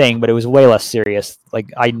definitely a thing, but it was way less serious. Like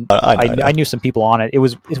I knew some people on it. It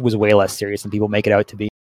was way less serious than people make it out to be.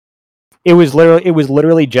 It was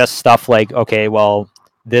literally just stuff like, okay, well,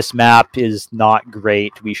 this map is not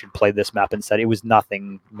great. We should play this map instead. It was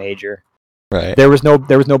nothing major. Right. There was no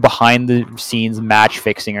behind the scenes match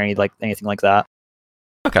fixing or anything like that.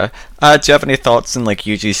 Okay. Do you have any thoughts in like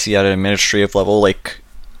UGC at an administrative level, like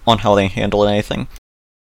on how they handle anything?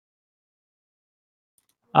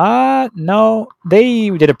 No. They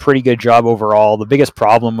did a pretty good job overall. The biggest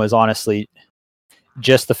problem was honestly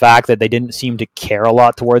just the fact that they didn't seem to care a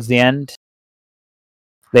lot towards the end.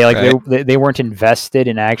 They weren't invested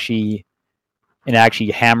in actually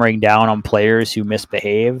hammering down on players who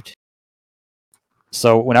misbehaved.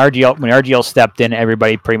 So when RGL stepped in,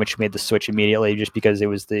 everybody pretty much made the switch immediately, just because it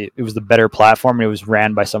was the better platform and it was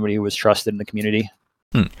ran by somebody who was trusted in the community.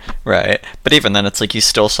 Right, but even then, it's like you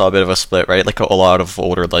still saw a bit of a split, right? Like a lot of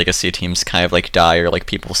older legacy teams kind of like die, or like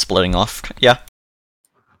people splitting off. Yeah.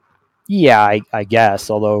 Yeah, I guess.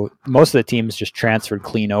 Although most of the teams just transferred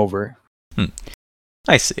clean over.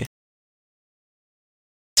 I see.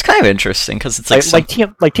 It's kind of interesting because it's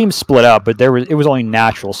like teams split up, but it was only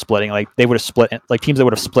natural splitting. Like they would have split, like teams that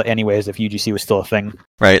would have split anyways if UGC was still a thing.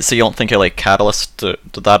 Right. So you don't think it like catalyst to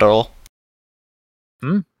that at all?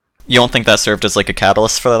 You don't think that served as like a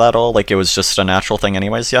catalyst for that at all? Like it was just a natural thing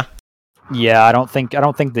anyways? Yeah. Yeah, I don't think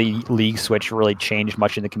the league switch really changed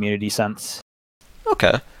much in the community sense.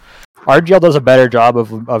 Okay. RGL does a better job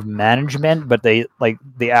of management, but it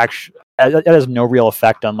has no real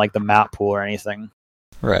effect on like the map pool or anything.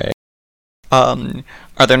 Right. Are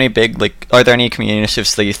there any community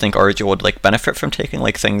initiatives that you think RGL would like benefit from taking,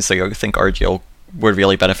 like things that you think RGL would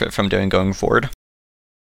really benefit from doing going forward?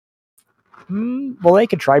 Well, they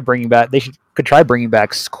could try bringing back. Could try bringing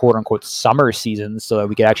back quote unquote summer seasons so that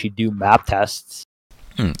we could actually do map tests.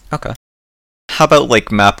 Okay. How about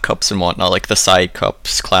like map cups and whatnot, like the side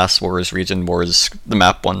cups, class wars, region wars, the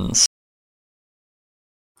map ones?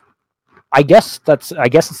 I guess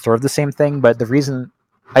it's sort of the same thing, but the reason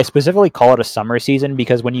I specifically call it a summer season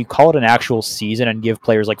because when you call it an actual season and give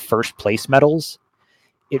players like first place medals,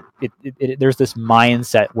 there's this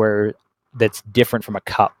mindset where that's different from a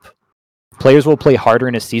cup. Players will play harder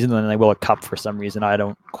in a season than they will a cup for some reason. I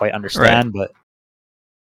don't quite understand, right.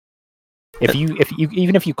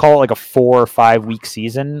 Even if you call it like a 4 or 5 week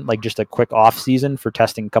season, like just a quick off season for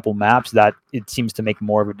testing a couple maps, that it seems to make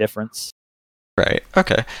more of a difference. Right.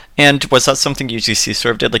 Okay. And was that something UGC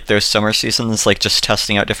sort of did, like those summer seasons, like just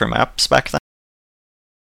testing out different maps back then?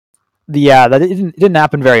 Yeah, that it didn't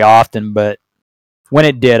happen very often, but when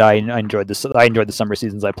it did, I enjoyed this. I enjoyed the summer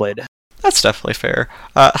seasons I played. That's definitely fair.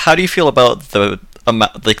 How do you feel about the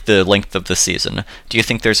like the length of the season? Do you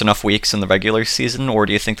think there's enough weeks in the regular season, or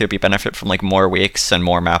do you think there'd be benefit from like more weeks and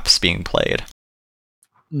more maps being played?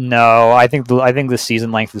 No, I think the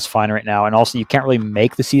season length is fine right now, and also you can't really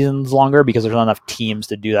make the seasons longer because there's not enough teams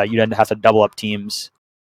to do that. You'd have to double up teams.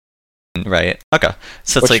 Right. Okay.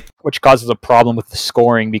 So it's which causes a problem with the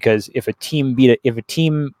scoring, because if a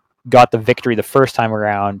team got the victory the first time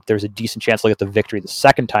around, there's a decent chance they'll get the victory the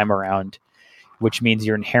second time around, which means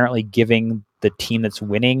you're inherently giving the team that's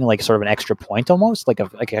winning like sort of an extra point, almost like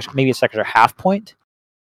maybe it's extra half point.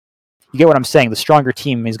 You get what I'm saying? The stronger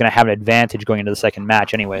team is going to have an advantage going into the second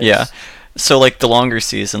match, anyways. Yeah. So like the longer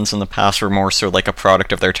seasons in the past were more so like a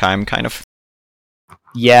product of their time, kind of.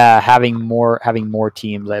 Yeah, having more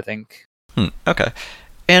teams, I think. Okay.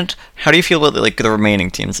 And how do you feel about like the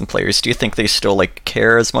remaining teams and players? Do you think they still like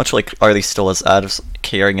care as much? Like, are they still as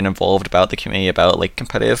caring and involved about the community, about like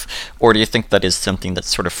competitive, or do you think that is something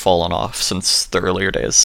that's sort of fallen off since the earlier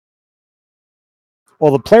days?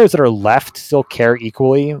 Well, the players that are left still care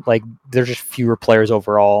equally. Like, there's just fewer players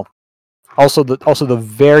overall. Also, the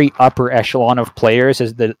very upper echelon of players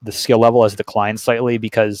is the skill level has declined slightly,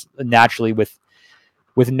 because naturally with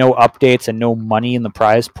no updates and no money in the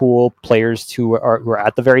prize pool, players who are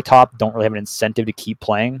at the very top don't really have an incentive to keep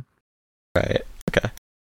playing. Right. Okay.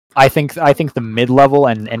 I think the mid-level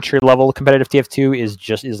and entry-level competitive TF2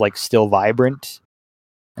 is like still vibrant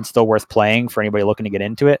and still worth playing for anybody looking to get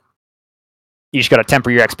into it. You just got to temper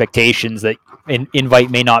your expectations that invite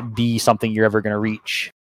may not be something you're ever going to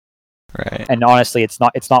reach. Right. And honestly, it's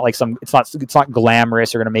not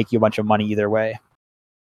glamorous or going to make you a bunch of money either way.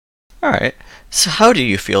 All right. So how do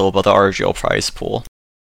you feel about the RGL prize pool?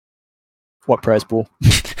 What prize pool?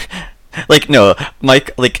 Like, no,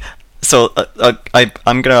 Mike. Like, so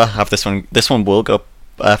I'm gonna have this one. This one will go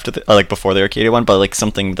after like before the Arcadia one, but like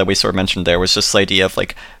something that we sort of mentioned there was just the idea of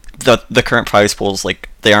like the current prize pools, like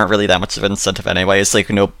they aren't really that much of an incentive anyway. It's like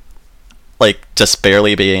like just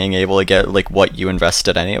barely being able to get like what you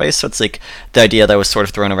invested anyway. So it's like the idea that was sort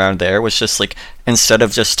of thrown around there was just like, instead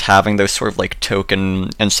of just having those sort of like token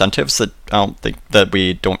incentives that I don't think that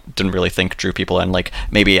we didn't really think drew people in, like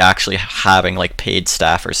maybe actually having like paid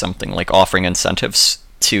staff or something, like offering incentives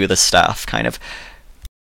to the staff, kind of.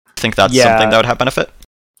 Think that's something that would have benefit?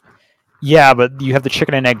 Yeah, but you have the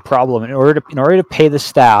chicken and egg problem. In order to pay the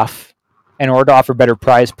staff, in order to offer better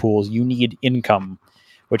prize pools, you need income,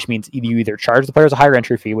 which means you either charge the players a higher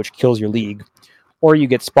entry fee, which kills your league, or you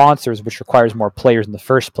get sponsors, which requires more players in the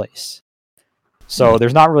first place. So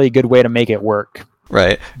there's not really a good way to make it work.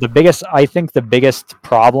 Right. I think the biggest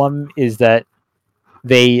problem is that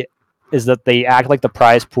they act like the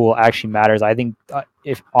prize pool actually matters. I think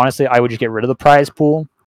if honestly, I would just get rid of the prize pool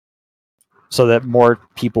so that more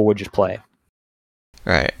people would just play.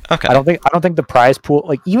 Right. Okay. I don't think the prize pool,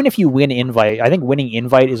 like, even if you win invite, I think winning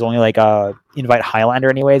invite is only like invite Highlander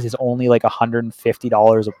anyways is only like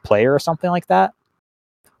 $150 a player or something like that.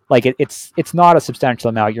 Like it's not a substantial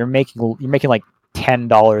amount. You're making like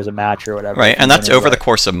 $10 a match or whatever. Right, and that's over the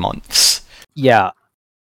course of months. Yeah.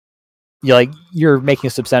 You're making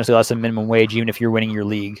substantially less than minimum wage even if you're winning your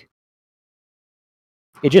league.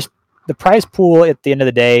 The prize pool at the end of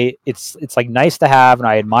the day, it's like nice to have, and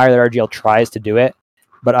I admire that RGL tries to do it,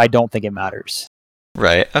 but I don't think it matters.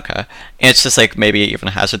 Right, okay. And it's just like maybe it even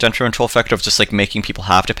has a detrimental effect of just like making people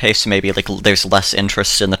have to pay, so maybe like there's less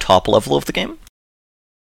interest in the top level of the game?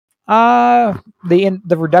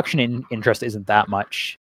 The reduction in interest isn't that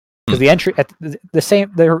much. Because the entry at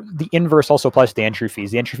the inverse also applies to the entry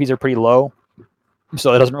fees. The entry fees are pretty low,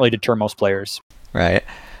 so it doesn't really deter most players. Right.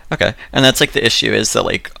 Okay. And that's like the issue is that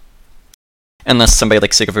like unless somebody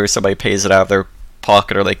like Sigafur, somebody pays it out of their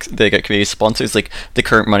pocket or like they get community sponsors, like the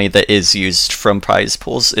current money that is used from prize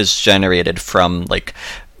pools is generated from like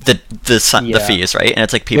the fees, right? And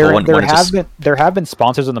it's like people there have been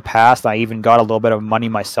sponsors in the past. I even got a little bit of money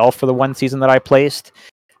myself for the one season that I placed.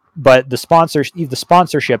 But the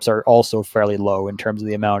sponsorships are also fairly low in terms of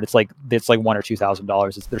the amount. It's like $1,000 or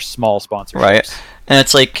 $2,000. They're small sponsorships, right? And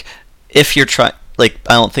it's like if you're trying, like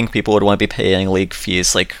I don't think people would want to be paying league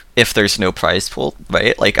fees like if there's no prize pool,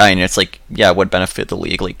 right? Like I mean, it's like it would benefit the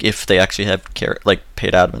league like if they actually have like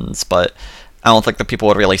paid admins, but I don't think the people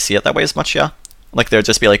would really see it that way as much. Yeah, like they'd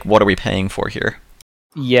just be like, "What are we paying for here?"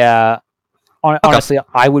 Yeah, Honestly,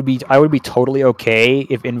 I would be totally okay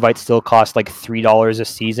if invites still cost like $3 a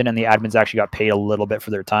season and the admins actually got paid a little bit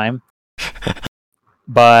for their time.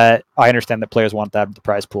 But I understand that players want that the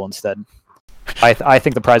prize pool instead. I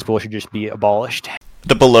think the prize pool should just be abolished.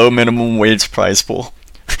 The below minimum wage prize pool.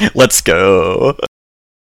 Let's go.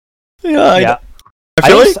 Yeah.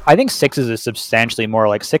 I think sixes is substantially more.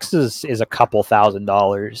 Like sixes is a couple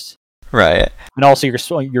 $1,000s. Right. And also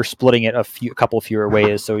you're splitting it a couple fewer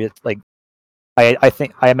ways. So it's like I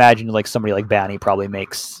imagine like somebody like Banny probably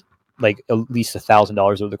makes like at least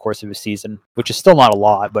 $1,000 over the course of a season, which is still not a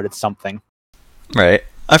lot, but it's something. Right.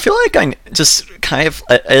 I feel like I just kind of,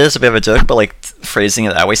 it is a bit of a joke, but like phrasing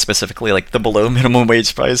it that way specifically, like the below minimum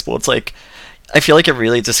wage prize pool, it's like, I feel like it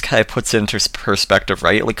really just kind of puts it into perspective,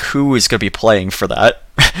 right? Like who is going to be playing for that?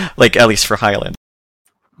 Like at least for Highland.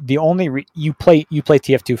 The only you play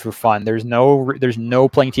TF2 for fun. There's no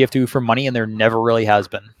playing TF2 for money, and there never really has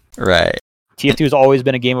been. Right. TF2 has always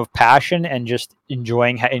been a game of passion and just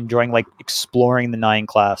enjoying like exploring the 9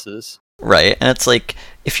 classes. Right, and it's like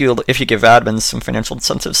if you give admins some financial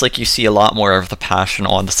incentives, like you see a lot more of the passion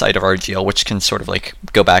on the side of RGL, which can sort of like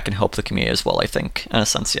go back and help the community as well. I think, in a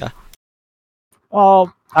sense, yeah.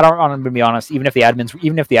 Well, I'm gonna be honest. Even if the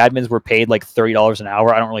admins were paid like $30 an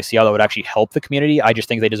hour, I don't really see how that would actually help the community. I just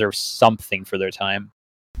think they deserve something for their time.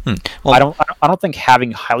 Well, I don't think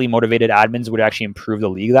having highly motivated admins would actually improve the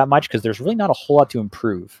league that much because there's really not a whole lot to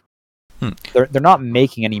improve. They're not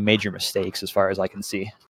making any major mistakes as far as I can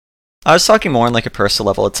see. I was talking more on like a personal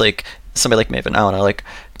level. It's like somebody like Maven, I don't know, like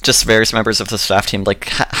just various members of the staff team, like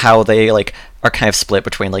how they like are kind of split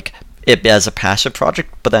between like it as a passive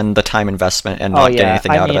project, but then the time investment and not getting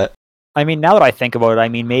anything out of it. I mean, now that I think about it, I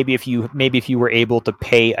mean, maybe if you were able to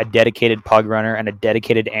pay a dedicated pug runner and a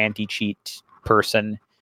dedicated anti-cheat person,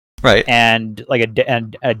 right, and like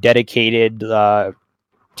a dedicated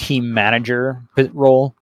team manager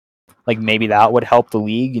role, like maybe that would help the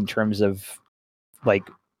league in terms of like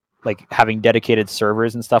having dedicated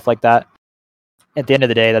servers and stuff like that. At the end of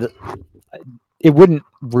the day, it wouldn't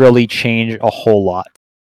really change a whole lot.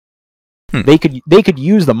 They could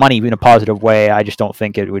use the money in a positive way. I just don't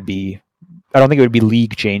think it would be. I don't think it would be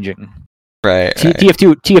league changing. Right.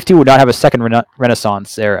 TF2 would not have a second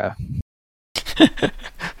Renaissance era.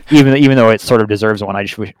 even though it sort of deserves one. I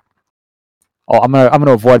just wish. Oh, I'm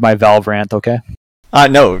gonna avoid my Valve rant. Okay.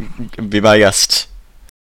 No, be my guest.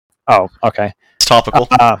 Oh, okay. It's topical.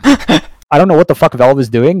 I don't know what the fuck Valve is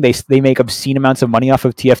doing. They make obscene amounts of money off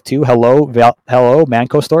of TF2. Hello,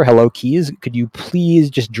 Manco Store. Hello, Keys. Could you please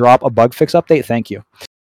just drop a bug fix update? Thank you.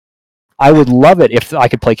 I would love it if I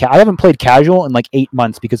could play. I haven't played casual in like 8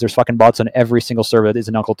 months because there's fucking bots on every single server that is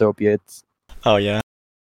in Uncletopia. It's yeah.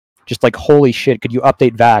 Just like holy shit. Could you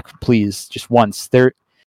update VAC, please, just once? There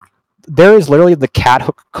is literally the cat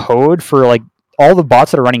hook code for like all the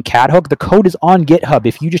bots that are running cat hook. The code is on GitHub.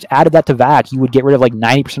 If you just added that to VAC, you would get rid of like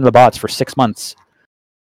 90% of the bots for 6 months.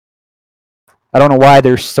 I don't know why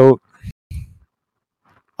they're so.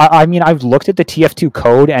 I mean, I've looked at the TF2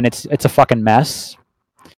 code and it's a fucking mess,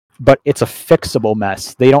 but it's a fixable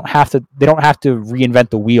mess. They don't have to reinvent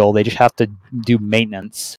the wheel. They just have to do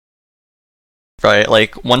maintenance. Right,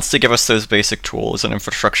 like once they give us those basic tools and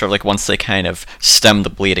infrastructure, like once they kind of stem the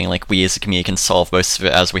bleeding, like we as a community can solve most of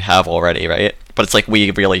it as we have already, right? But it's like we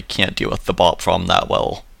really can't deal with the bot problem that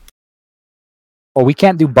well. Well, we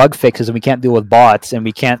can't do bug fixes and we can't deal with bots, and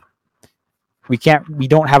we can't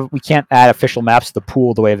add official maps to the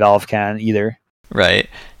pool the way Valve can either. Right.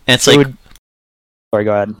 And it's like sorry,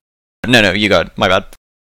 go ahead. No, you got it. My bad.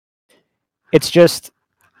 It's just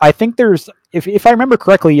I think there's if I remember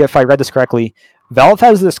correctly, if I read this correctly, Valve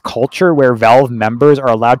has this culture where Valve members are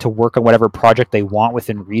allowed to work on whatever project they want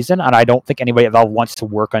within reason, and I don't think anybody at Valve wants to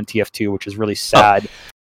work on TF2, which is really sad.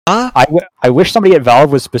 I wish somebody at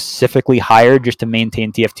Valve was specifically hired just to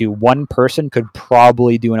maintain TF2. One person could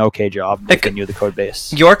probably do an okay job if they knew the code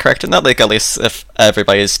base. You are correct in that, like at least if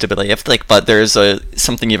everybody is stability, but there's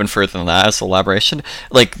something even further than that as elaboration.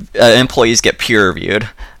 Like employees get peer reviewed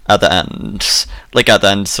at the end,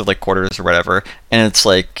 so like quarters or whatever, and it's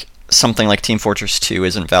like something like Team Fortress 2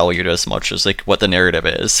 isn't valued as much as like what the narrative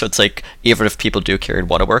is. So it's like even if people do care and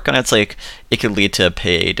want to work on it, it's like it could lead to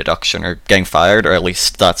pay deduction or getting fired, or at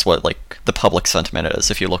least that's what like the public sentiment is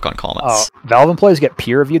if you look on comments. Valve employees get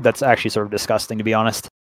peer reviewed. That's actually sort of disgusting, to be honest.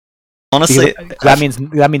 Honestly, that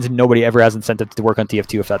means nobody ever has incentive to work on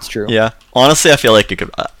TF2 if that's true. Yeah, honestly, I feel like it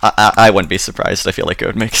could. I wouldn't be surprised. I feel like it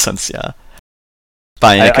would make sense. Yeah.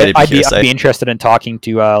 buying a code I'd PSA. be interested in talking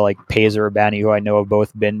to like Pazer or Banny, who I know have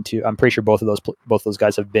both been to. I'm pretty sure both of those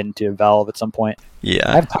guys have been to Valve at some point. Yeah.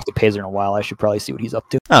 I haven't talked to Pazer in a while. I should probably see what he's up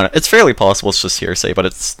to. I don't know. It's fairly possible it's just hearsay, but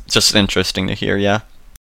it's just interesting to hear, yeah.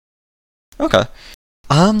 Okay.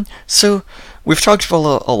 So we've talked a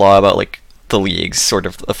lot about like the leagues, sort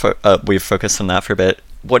of. We've focused on that for a bit.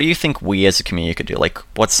 What do you think we as a community could do? Like,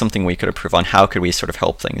 what's something we could improve on? How could we sort of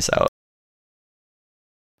help things out?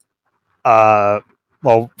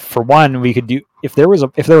 Well, for one, we could do if there was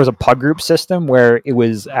a pug group system where it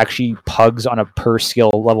was actually pugs on a per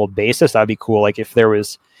skill level basis. That'd be cool. Like if there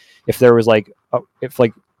was like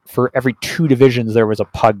for every 2 divisions there was a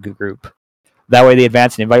pug group. That way, the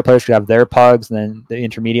advanced and invite players could have their pugs, and then the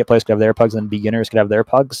intermediate players could have their pugs, and then beginners could have their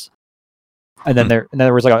pugs. And then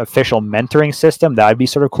there was like an official mentoring system. That would be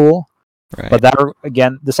sort of cool. Right. But that,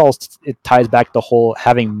 again, it ties back to the whole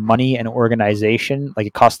having money and organization. Like,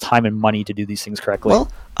 it costs time and money to do these things correctly. Well,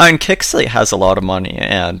 I mean, Kickslate has a lot of money,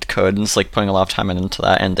 and Coden's like putting a lot of time into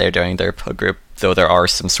that, and they're doing their pug group, though there are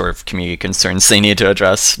some sort of community concerns they need to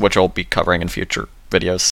address, which I'll be covering in future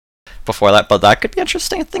videos before that. But that could be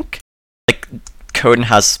interesting, I think. Like, Coden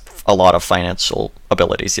has a lot of financial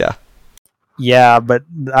abilities, yeah. Yeah, but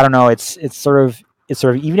I don't know. It's sort of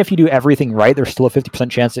even if you do everything right, there's still a 50%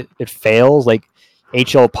 chance it fails. Like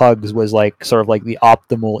HL Pugs was like sort of like the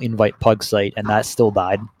optimal invite pug site, and that still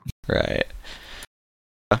died. Right.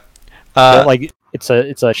 Like it's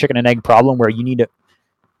a chicken and egg problem where you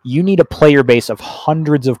need a player base of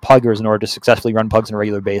hundreds of puggers in order to successfully run pugs on a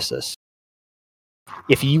regular basis.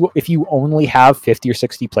 If you only have 50 or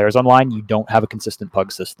 60 players online, you don't have a consistent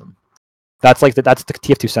pug system. That's the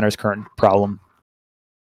TF2 Center's current problem.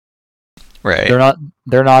 Right.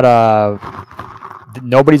 They're not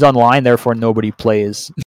nobody's online, therefore nobody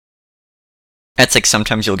plays. It's like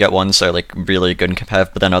sometimes you'll get ones that are like really good and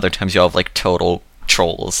competitive, but then other times you'll have like total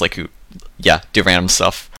trolls, like who do random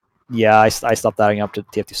stuff. Yeah, I stopped adding up to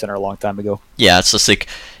TF2 Center a long time ago. Yeah, it's just like,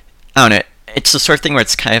 I don't know, it's the sort of thing where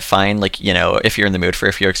it's kind of fine, like, you know, if you're in the mood for it,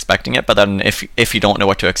 if you're expecting it, but then if you don't know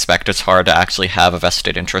what to expect, it's hard to actually have a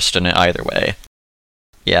vested interest in it either way.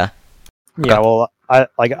 Yeah. Yeah, well,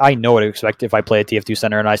 I know what to expect if I play a TF2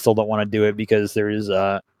 Center, and I still don't want to do it because there's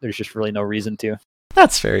just really no reason to.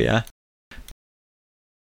 That's fair, yeah.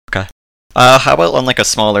 Okay. How about on like a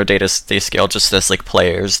smaller day scale, just as like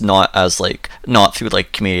players, not through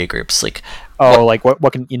like community groups, like. Oh,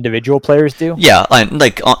 what can individual players do? Yeah,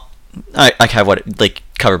 like I have like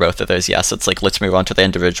cover both of those. Yes, it's like let's move on to the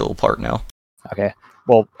individual part now. Okay.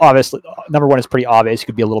 Well, obviously, number one is pretty obvious. You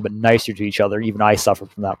could be a little bit nicer to each other. Even I suffer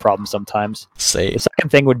from that problem sometimes. Say. The second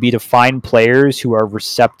thing would be to find players who are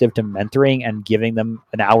receptive to mentoring and giving them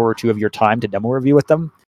an hour or two of your time to demo review with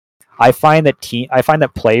them. I find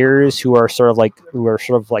that players who are sort of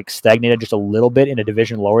like stagnated just a little bit in a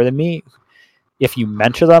division lower than me, if you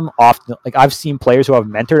mentor them, often, like I've seen players who I've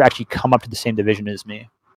mentored actually come up to the same division as me.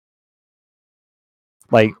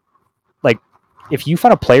 Like if you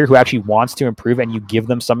find a player who actually wants to improve and you give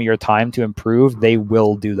them some of your time to improve, they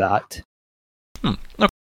will do that. Okay.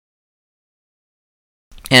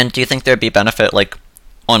 And do you think there'd be benefit, like,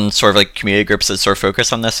 on sort of like community groups that sort of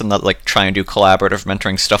focus on this and that like try and do collaborative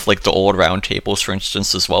mentoring stuff, like the old round tables, for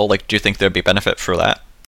instance, as well? Like, do you think there'd be benefit for that?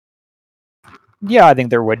 Yeah, I think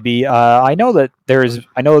there would be. I know there's been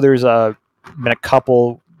a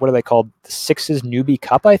couple. What are they called? The Sixes Newbie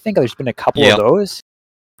Cup. I think there's been a couple of those.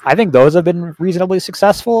 I think those have been reasonably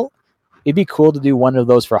successful. It'd be cool to do one of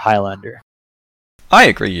those for Highlander. I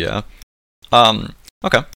agree, yeah.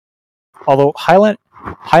 Okay. Although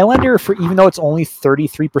Highlander, for even though it's only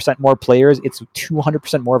 33% more players, it's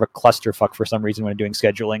 200% more of a clusterfuck for some reason when doing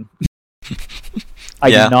scheduling. I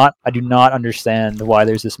do not understand why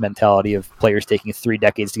there's this mentality of players taking 3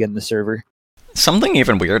 decades to get in the server. Something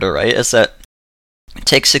even weirder, right, is that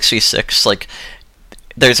take 6v6, like,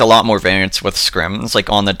 there's a lot more variance with scrims, like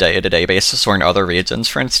on the day-to-day basis or in other regions,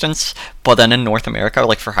 for instance. But then in North America,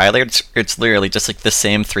 like for Highlander, it's literally just like the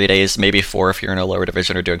same 3 days, maybe 4 if you're in a lower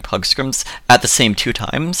division or doing pug scrims at the same 2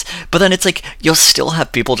 times. But then it's like you'll still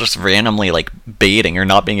have people just randomly like baiting or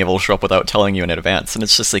not being able to show up without telling you in advance, and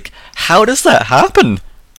it's just like, how does that happen?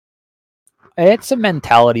 It's a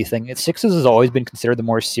mentality thing. Sixes has always been considered the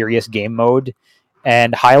more serious game mode,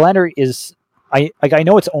 and Highlander is. I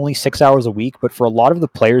know it's only 6 hours a week, but for a lot of the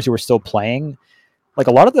players who are still playing, like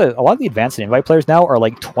a lot of the advanced and invite players now are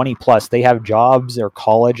like 20 plus. They have jobs or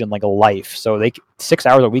college and like a life, so 6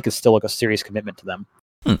 hours a week is still like a serious commitment to them.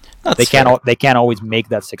 They can't always make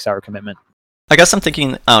that 6 hour commitment. I guess I'm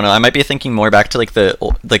thinking, I don't know, I might be thinking more back to like the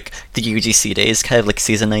UGC days, kind of like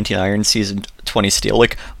season 19 Iron, season 20 Steel,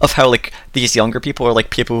 like of how like these younger people are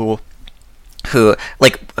like people who who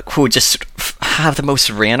just have the most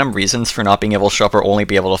random reasons for not being able to show up or only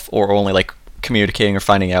be able to or only like communicating or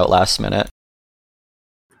finding out last minute.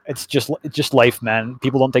 It's just life, man.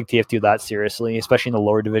 People don't take TF2 that seriously, especially in the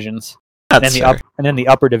lower divisions. That's fair. And then the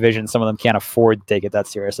upper division, some of them can't afford to take it that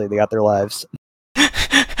seriously. They got their lives.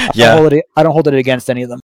 Yeah. I don't hold it against any of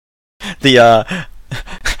them. The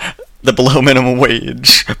below minimum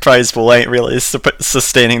wage prize pool ain't really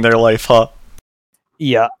sustaining their life, huh?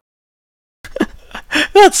 Yeah.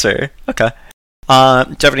 That's fair. Okay. Do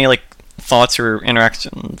you have any like thoughts or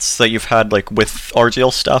interactions that you've had like with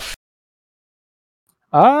RGL stuff?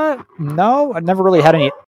 No, I've never really had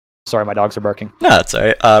any. Sorry, my dogs are barking. No, that's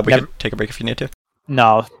alright. We can take a break if you need to.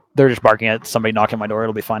 No, they're just barking at somebody knocking on my door.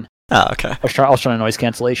 It'll be fine. Ah, okay. I was trying to noise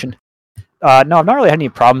cancellation. No, I've not really had any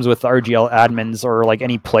problems with RGL admins or like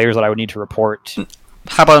any players that I would need to report.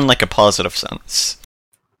 How about in like a positive sense?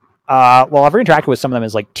 Well, I've interacted with some of them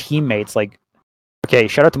as like teammates. Like, okay,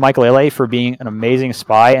 shout out to Michael Lele for being an amazing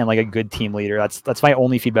spy and like a good team leader. That's my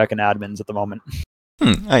only feedback on admins at the moment.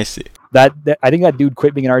 I see. That I think that dude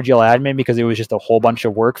quit being an RGL admin because it was just a whole bunch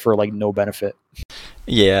of work for like no benefit.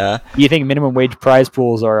 Yeah. You think minimum wage prize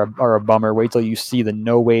pools are a bummer? Wait till you see the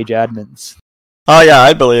no wage admins. Oh yeah,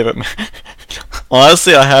 I believe it.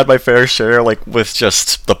 Honestly, I had my fair share, like with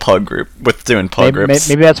just the pug group, with doing pug groups.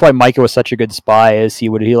 Maybe that's why Micah was such a good spy, is he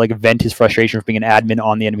like vent his frustration for being an admin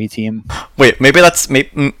on the enemy team. Wait, maybe that's a meta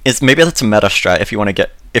strat if you want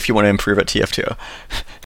to improve at TF2.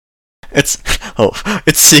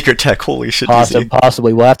 It's secret tech. Holy shit!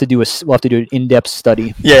 Possibly, we'll have to do an in-depth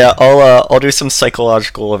study. Yeah, I'll do some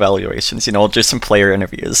psychological evaluations. I'll do some player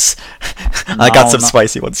interviews. I got some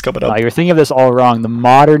spicy ones coming up. No, you're thinking of this all wrong. The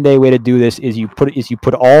modern day way to do this is you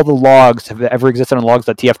put all the logs that have ever existed on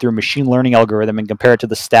logs.tf through a machine learning algorithm and compare it to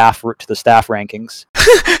the staff rankings.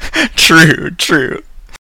 True.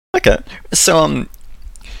 Okay, so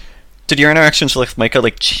did your interactions with Micah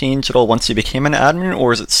like change at all once you became an admin,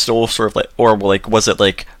 or is it still sort of like, or like was it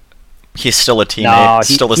like he's still a teammate,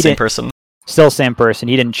 still the same person? Still the same person.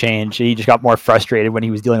 He didn't change. He just got more frustrated when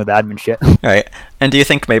he was dealing with admin shit. Right. And do you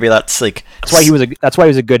think maybe that's like that's why he was a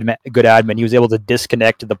good admin. He was able to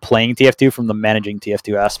disconnect the playing TF2 from the managing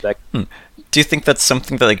TF2 aspect. Do you think that's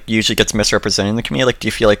something that like usually gets misrepresented in the community? Like, do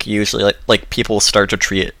you feel like usually like people start to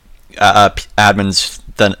treat admins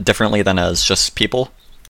differently than as just people?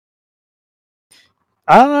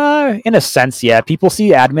 In a sense, yeah. People see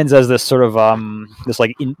admins as this sort of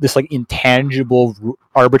this intangible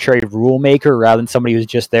arbitrary rule maker rather than somebody who's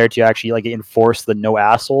just there to actually like enforce the no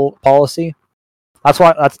asshole policy. That's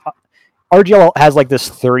RGL has like this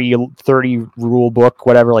 30 rule book,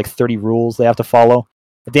 whatever, like 30 rules they have to follow.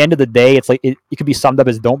 At the end of the day, it's like it could be summed up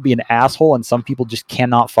as don't be an asshole, and some people just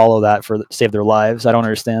cannot follow that to save their lives. I don't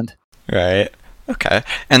understand. Right. Okay.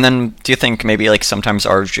 And then do you think maybe like sometimes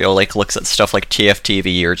RGO like looks at stuff like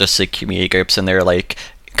TFTV or just like community groups and they're like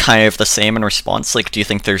kind of the same in response? Like, do you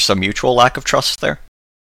think there's a mutual lack of trust there?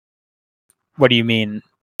 What do you mean?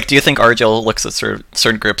 Like, do you think RGL looks at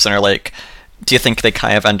certain groups and are like, do you think they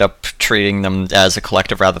kind of end up treating them as a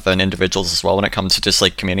collective rather than individuals as well when it comes to just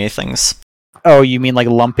like community things? Oh, you mean like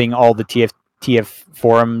lumping all the TF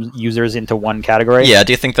forum users into one category? Yeah.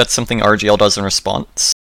 Do you think that's something RGL does in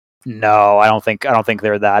response? No, I don't think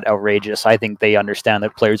they're that outrageous. I think they understand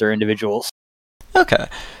that players are individuals. Okay.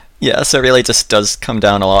 Yeah, so it really just does come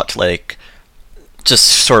down a lot to like just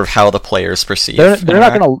sort of how the players perceive. They're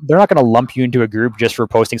not gonna lump you into a group just for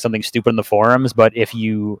posting something stupid in the forums, but if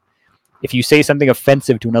you say something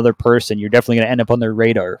offensive to another person, you're definitely gonna end up on their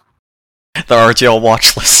radar. The RGL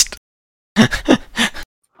watch list.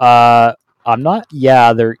 I'm not.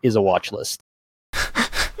 Yeah, there is a watch list.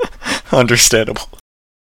 Understandable.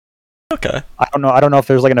 Okay. I don't know if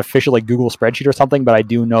there's like an official like Google spreadsheet or something, but I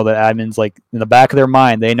do know that admins like in the back of their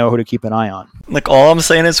mind they know who to keep an eye on. Like all I'm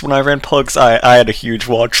saying is when I ran Pugs, I had a huge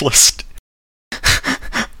watch list.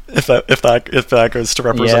 if that goes to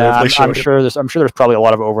representatively show. I'm sure there's probably a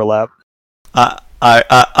lot of overlap.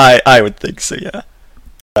 I would think so. Yeah.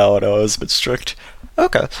 No, I was a bit strict.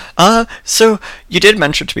 Okay. So you did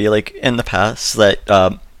mention to me like in the past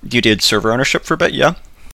that you did server ownership for a bit, yeah?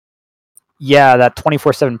 Yeah, that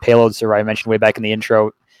 24/7 payload server I mentioned way back in the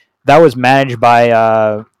intro, that was managed by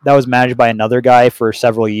another guy for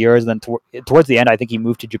several years. And then towards the end, I think he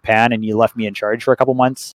moved to Japan and he left me in charge for a couple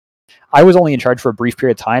months. I was only in charge for a brief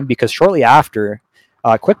period of time because shortly after,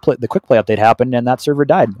 the quick play update happened and that server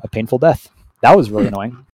died a painful death. That was really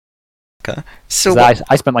annoying. Okay, so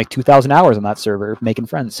I spent like 2,000 hours on that server making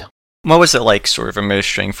friends. What was it like sort of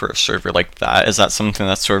administrating for a server like that? Is that something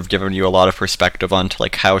that's sort of given you a lot of perspective onto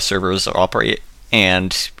like how servers operate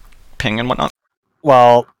and ping and whatnot?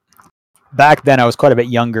 Well, back then I was quite a bit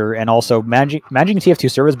younger, and also managing TF2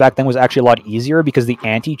 servers back then was actually a lot easier because the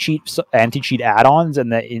anti-cheat add-ons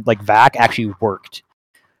and the like VAC actually worked.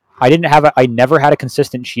 I never had a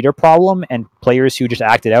consistent cheater problem, and players who just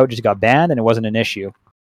acted out just got banned, and it wasn't an issue.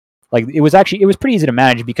 Like it was pretty easy to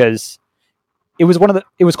manage because it was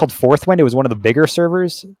called Fourth Wind. It was one of the bigger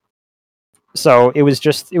servers, so it was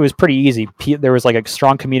pretty easy. There was like a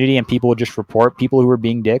strong community, and people would just report people who were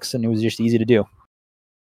being dicks, and it was just easy to do.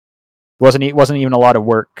 It wasn't even a lot of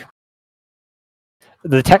work.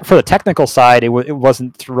 For the technical side, it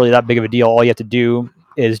wasn't really that big of a deal. All you have to do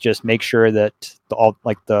is just make sure that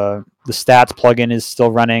the stats plugin is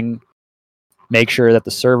still running. Make sure that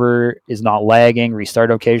the server is not lagging.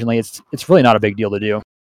 Restart occasionally. It's really not a big deal to do.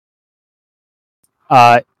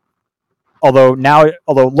 Although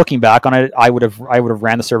looking back on it, I would have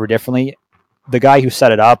ran the server differently. The guy who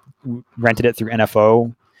set it up rented it through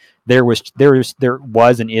NFO. There was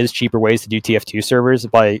and is cheaper ways to do TF2 servers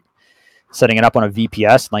by setting it up on a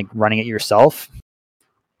VPS and like running it yourself.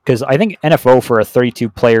 Because I think NFO for a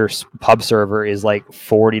 32-player pub server is like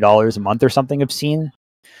 $40 a month or something obscene.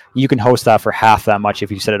 You can host that for half that much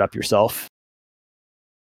if you set it up yourself.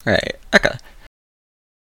 Right. Okay.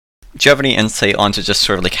 Do you have any insight onto just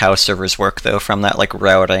sort of like how servers work though, from that like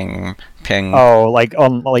routing, ping? Oh, like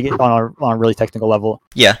on a really technical level.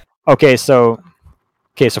 Yeah. Okay, so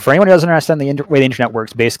for anyone who doesn't understand the way the internet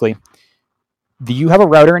works, basically, you have a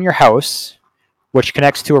router in your house, which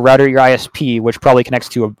connects to a router at your ISP, which probably connects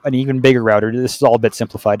to an even bigger router. This is all a bit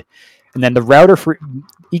simplified. And then the router for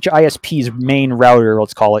each ISP's main router,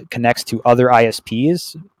 let's call it, connects to other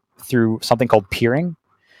ISPs through something called peering.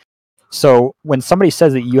 So when somebody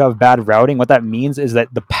says that you have bad routing, what that means is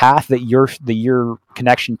that the path that your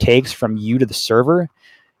connection takes from you to the server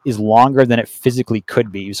is longer than it physically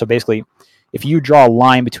could be. So basically, if you draw a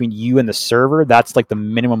line between you and the server, that's like the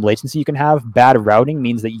minimum latency you can have. Bad routing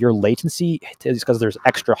means that your latency is because there's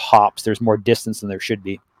extra hops. There's more distance than there should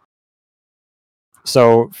be.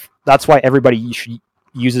 So that's why everybody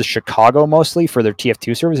uses Chicago mostly for their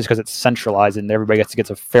TF2 servers, is because it's centralized and everybody gets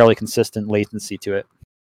a fairly consistent latency to it.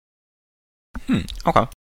 Okay.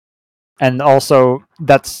 And also,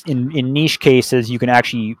 that's in niche cases, you can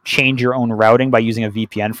actually change your own routing by using a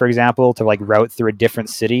VPN, for example, to like route through a different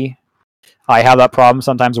city. I have that problem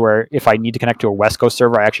sometimes where if I need to connect to a West Coast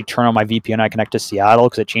server, I actually turn on my VPN and I connect to Seattle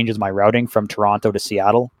because it changes my routing from Toronto to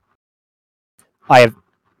Seattle.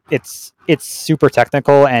 It's super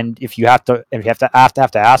technical, and if you have to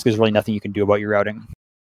ask, there's really nothing you can do about your routing.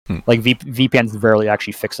 Like VPNs rarely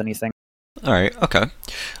actually fix anything. All right. Okay.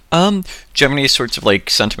 Do you have any sorts of like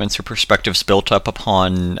sentiments or perspectives built up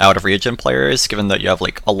upon out-of-region players, given that you have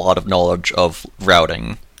like a lot of knowledge of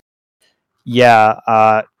routing?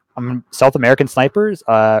 Yeah. South American snipers,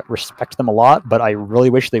 respect them a lot, but I really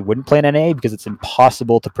wish they wouldn't play in NA because it's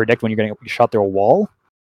impossible to predict when you're going to get shot through a wall.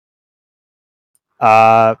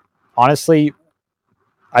 Honestly,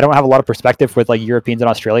 I don't have a lot of perspective with like Europeans and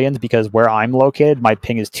Australians because where I'm located, my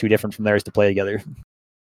ping is too different from theirs to play together.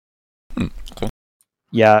 Cool.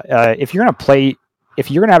 Yeah, if you're gonna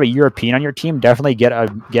have a European on your team, definitely get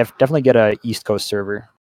a East Coast server.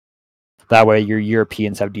 That way, your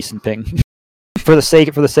Europeans have decent ping. For the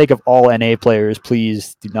sake of all NA players,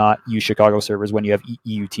 please do not use Chicago servers when you have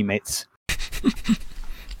EU teammates. Do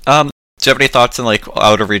you have any thoughts on like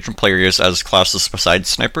out-of-region players as classes besides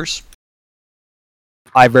snipers?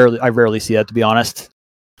 I rarely see that, to be honest.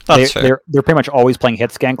 That's fair. They're pretty much always playing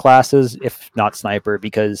hit scan classes, if not sniper,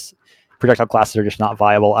 because projectile classes are just not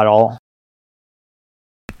viable at all.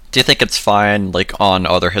 Do you think it's fine like on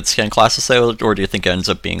other hit scan classes though, or do you think it ends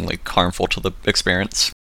up being like harmful to the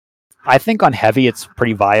experience? I think on heavy it's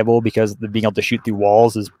pretty viable because being able to shoot through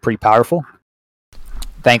walls is pretty powerful.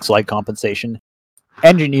 Thanks to light compensation.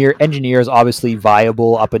 Engineer is obviously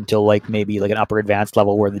viable up until like maybe like an upper advanced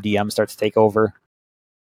level where the DM starts to take over.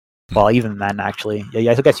 Well, even then, actually,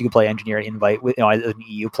 yeah, I guess you could play engineer and invite with, as an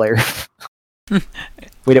EU player.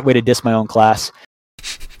 way to diss my own class.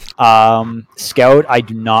 Scout, I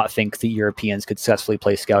do not think the Europeans could successfully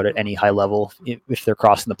play Scout at any high level if they're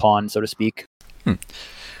crossing the pond, so to speak.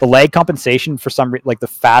 The lag compensation for some like the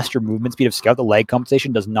faster movement speed of Scout, the lag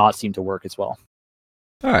compensation does not seem to work as well.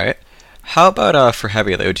 All right. How about for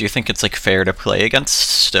heavy though? Do you think it's like fair to play against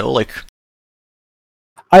still? Like,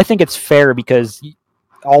 I think it's fair because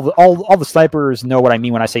all the snipers know what I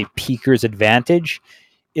mean when I say peeker's advantage.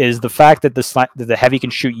 Is the fact that the heavy can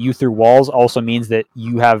shoot you through walls also means that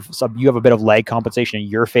you have a bit of lag compensation in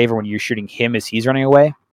your favor when you're shooting him as he's running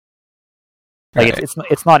away. Like right.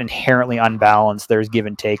 It's not inherently unbalanced. There's give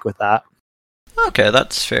and take with that. Okay,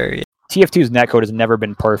 that's fair. Yeah. TF2's netcode has never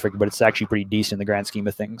been perfect, but it's actually pretty decent in the grand scheme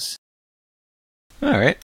of things. All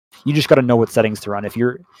right. You just got to know what settings to run. If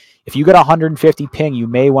you got 150 ping, you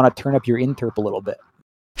may want to turn up your interp a little bit.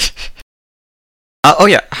 Oh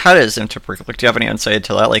yeah, how does interp work? Like, do you have any insight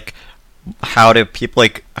into that? Like, how does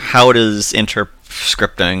interp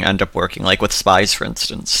scripting end up working? Like with spies, for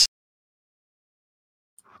instance.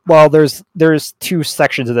 Well, there's two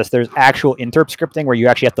sections of this. There's actual interp scripting where you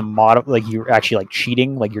actually have to model, like you're actually like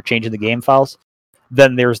cheating, like you're changing the game files.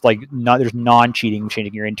 Then there's there's non-cheating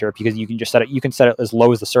changing your interp, because you can just set it. You can set it as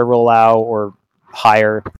low as the server will allow or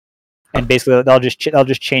higher, and basically they'll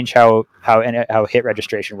just change how hit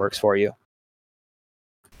registration works for you.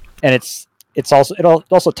 And it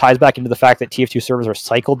also ties back into the fact that TF2 servers are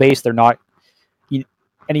cycle based. They're not.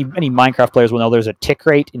 Any Minecraft players will know there's a tick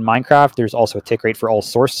rate in Minecraft. There's also a tick rate for all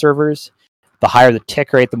source servers. The higher the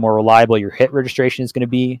tick rate, the more reliable your hit registration is going to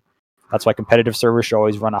be. That's why competitive servers should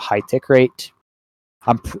always run a high tick rate.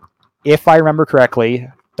 If I remember correctly,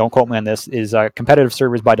 don't quote me on this, is competitive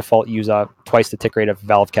servers by default use twice the tick rate of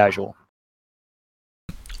Valve Casual.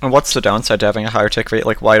 And what's the downside to having a higher tick rate?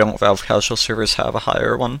 Like, why don't Valve Casual servers have a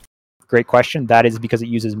higher one? Great question. That is because it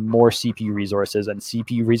uses more CPU resources, and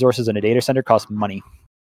CPU resources in a data center cost money.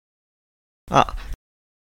 Ah.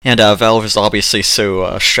 And Valve is obviously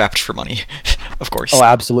so strapped for money, of course. Oh,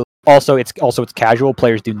 absolutely. Also, it's casual.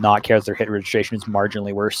 Players do not care if their hit registration is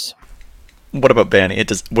marginally worse. What about Banny?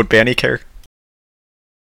 Would Banny care?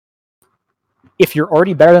 If you're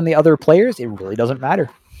already better than the other players, it really doesn't matter.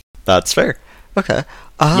 That's fair. Okay.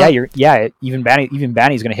 Even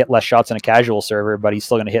Banny's going to hit less shots on a casual server, but he's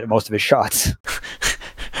still going to hit most of his shots.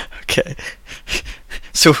 Okay.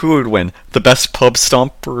 So who would win? The best pub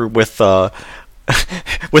stomper with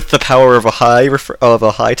with the power of a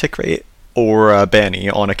high tick rate, or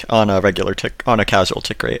Banny on a casual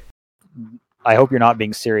tick rate? I hope you're not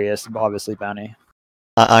being serious. Obviously, Banny.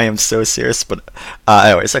 I am so serious, but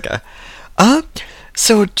anyways, okay.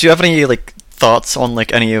 So do you have any thoughts on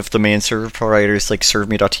any of the main server providers like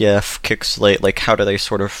ServeMe.tf, Kickslate? Like, how do they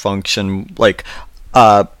sort of function? Like,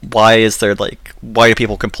 why do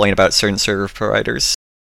people complain about certain server providers?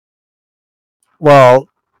 Well,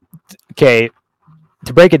 okay,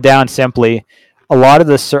 to break it down simply, a lot of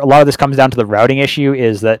this comes down to the routing issue.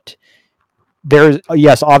 Is that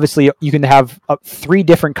obviously you can have 3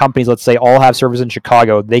 different companies, let's say, all have servers in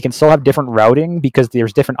Chicago. They can still have different routing because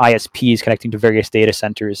there's different ISPs connecting to various data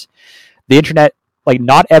centers. The internet,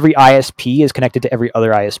 not every ISP is connected to every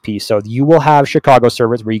other ISP. So you will have Chicago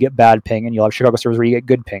servers where you get bad ping, and you'll have Chicago servers where you get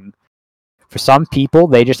good ping. For some people,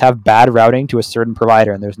 they just have bad routing to a certain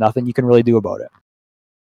provider, and there's nothing you can really do about it.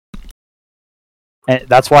 And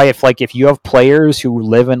that's why if you have players who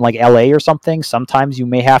live in LA or something, sometimes you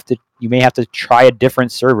may have to try a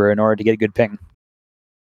different server in order to get good ping.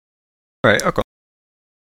 Right. Okay.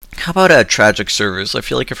 How about tragic servers? I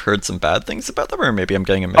feel like I've heard some bad things about them, or maybe I'm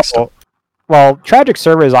getting them mixed up. Well, tragic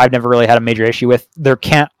servers I've never really had a major issue with.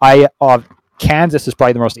 Kansas is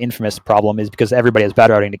probably the most infamous problem, is because everybody has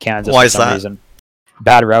bad routing to Kansas. Why for is some that? reason.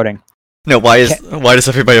 Bad routing. No, why does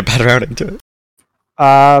everybody have bad routing to it?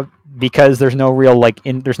 Because there's no real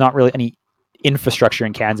there's not really any infrastructure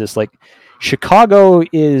in Kansas. Chicago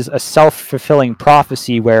is a self-fulfilling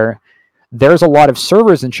prophecy where there's a lot of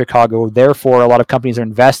servers in Chicago, therefore a lot of companies are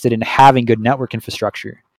invested in having good network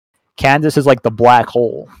infrastructure. Kansas is like the black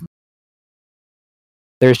hole.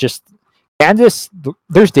 There's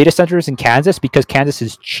data centers in Kansas because Kansas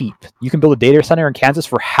is cheap. You can build a data center in Kansas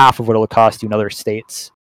for half of what it'll cost you in other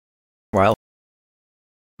states. Wow.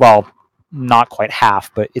 Well, not quite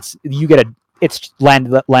half, but it's land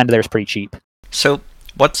there is pretty cheap. So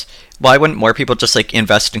why wouldn't more people just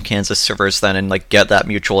invest in Kansas servers then, and get that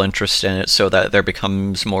mutual interest in it, so that there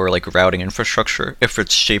becomes more routing infrastructure if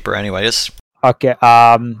it's cheaper anyways? Okay,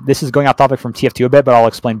 this is going off topic from TF2 a bit, but I'll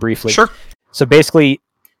explain briefly. Sure. So basically,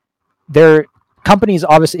 if companies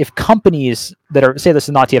that are, say this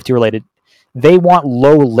is not TF2 related, they want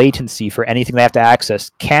low latency for anything they have to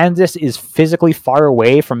access. Kansas is physically far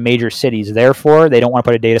away from major cities, therefore they don't want to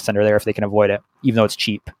put a data center there if they can avoid it, even though it's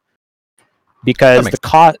cheap. Because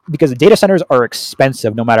the data centers are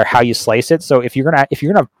expensive no matter how you slice it. So if you're gonna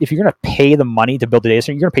pay the money to build a data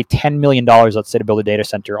center, you're gonna pay $10 million, let's say, to build a data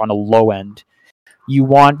center on a low end. You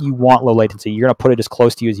want low latency. You're gonna put it as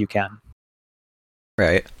close to you as you can.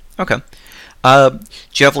 Right. Okay. Do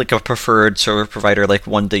you have a preferred server provider,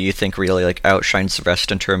 one that you think really outshines the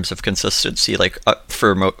rest in terms of consistency,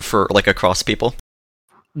 for across people?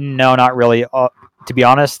 No, not really. To be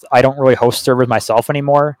honest, I don't really host servers myself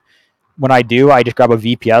anymore. When I do, I just grab a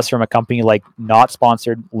VPS from a company not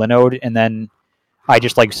sponsored, Linode, and then I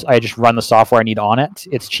just run the software I need on it.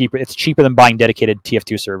 It's cheaper. It's cheaper than buying dedicated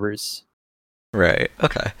TF2 servers. Right.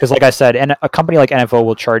 Okay. Because, like I said, and a company like NFO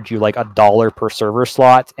will charge you like $1 per server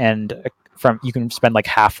slot, and you can spend like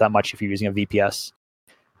half that much if you're using a VPS.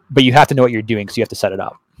 But you have to know what you're doing, because you have to set it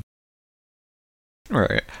up.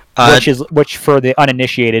 Right. Which for the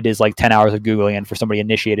uninitiated is like 10 hours of googling, and for somebody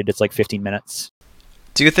initiated, it's like 15 minutes.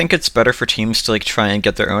 Do you think it's better for teams to like try and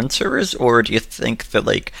get their own servers, or do you think that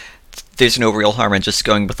like there's no real harm in just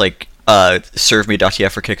going with like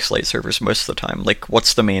serve.me.tf or Kickslate servers most of the time? Like,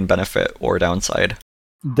 what's the main benefit or downside?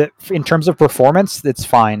 In terms of performance, it's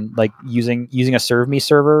fine. Like using a ServeMe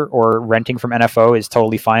server or renting from NFO is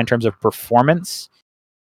totally fine in terms of performance.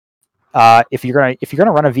 If you're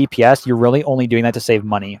gonna run a VPS, you're really only doing that to save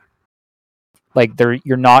money. Like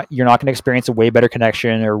you're not gonna experience a way better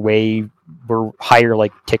connection or higher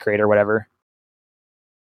like tick rate or whatever.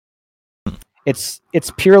 It's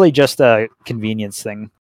purely just a convenience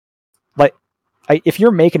thing. Like if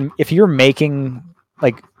you're making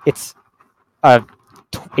like it's a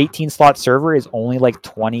 18 slot server is only like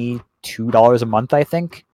 $22 a month, I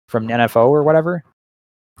think, from NFO or whatever.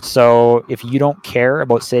 So if you don't care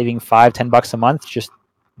about saving $5-10 a month, just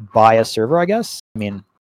buy a server, I guess. I mean,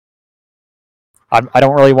 I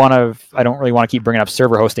don't really want to keep bringing up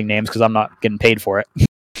server hosting names because I'm not getting paid for it.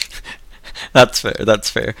 That's fair. That's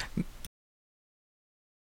fair.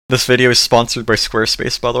 This video is sponsored by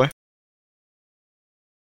Squarespace, by the way.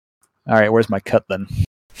 All right, where's my cut then?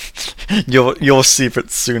 You'll see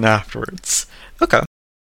it soon afterwards. Okay.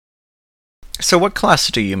 So what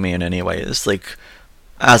class do you mean anyways, like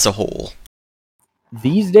as a whole?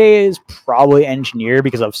 These days, probably engineer,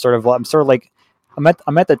 because I'm at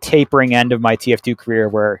the tapering end of my TF2 career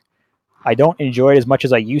where I don't enjoy it as much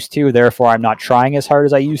as I used to. Therefore, I'm not trying as hard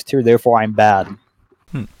as I used to. Therefore, I'm bad.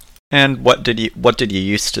 And what did you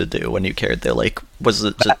used to do when you cared there? Like, was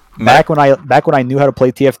it just back when I knew how to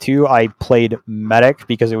play TF2, I played medic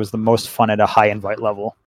because it was the most fun at a high invite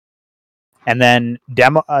level. And then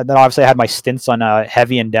demo. Then obviously I had my stints on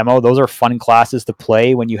heavy and demo. Those are fun classes to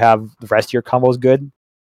play when you have the rest of your combos good.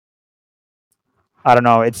 I don't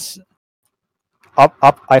know. It's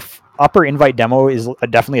upper invite demo is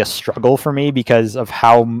definitely a struggle for me because of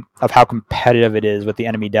how competitive it is with the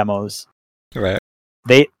enemy demos. Right.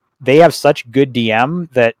 They have such good DM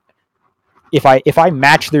that if I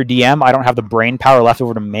match their DM, I don't have the brain power left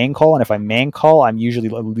over to main call, and if I main call, I'm usually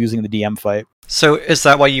losing the DM fight. So is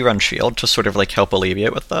that why you run Shield, to sort of like help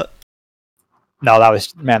alleviate with that? No, that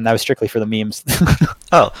was strictly for the memes.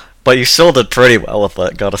 Oh, but you still did pretty well with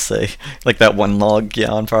that, gotta say. Like that one log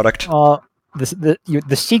on product.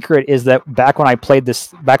 The secret is that back when I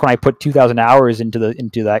put 2,000 hours into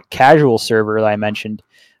that casual server that I mentioned,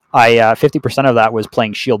 50% of that was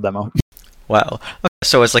playing Shield demo. Wow. Okay,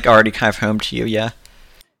 so it's like already kind of home to you, yeah?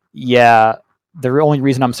 Yeah. The only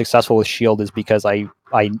reason I'm successful with Shield is because I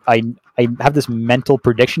have this mental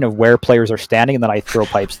prediction of where players are standing, and then I throw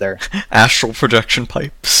pipes there. Astral projection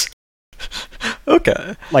pipes.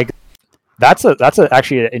 Okay. Like that's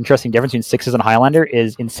actually an interesting difference between Sixes and Highlander.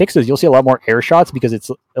 Is in Sixes you'll see a lot more air shots because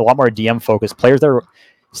it's a lot more DM focused.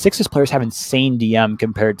 Sixes players have insane DM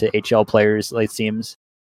compared to HL players, it seems.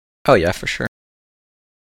 Oh yeah, for sure.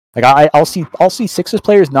 Like I'll see Sixes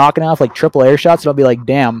players knocking off like triple air shots, and I'll be like,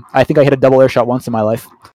 damn, I think I hit a double air shot once in my life.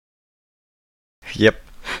 Yep.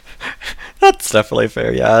 That's definitely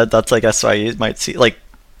fair, yeah. That's, I guess, why you might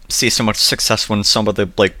see so much success when some of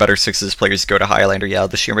the like better Sixes players go to Highlander, yeah,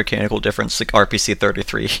 the sheer mechanical difference, like RPC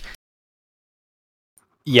 33.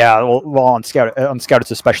 Yeah, well on Scout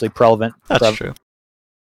it's especially prevalent. That's true.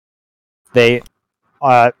 They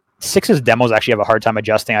Sixes demos actually have a hard time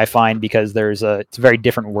adjusting, I find, because it's a very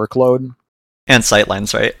different workload. And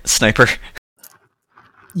sightlines, right? Sniper.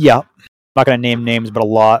 Yeah. I'm not going to name names, but a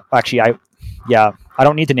lot. Actually, I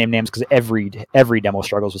don't need to name names because every demo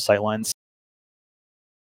struggles with sightlines.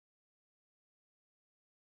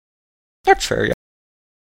 That's fair, yeah.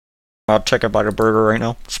 I'll check out a burger right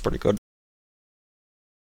now. It's pretty good.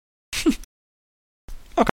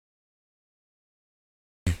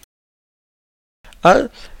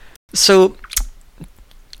 Okay. So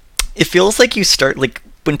it feels like you start, like,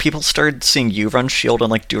 when people started seeing you run Shield and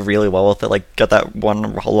like do really well with it, like get that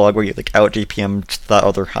one log where you like out GPM that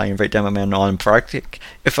other high invite demo man on Practic,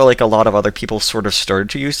 it felt like a lot of other people sort of started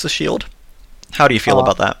to use the Shield. How do you feel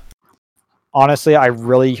about that? Honestly, I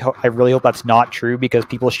really hope that's not true, because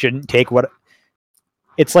people shouldn't take what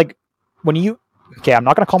it's like when you. Okay, I'm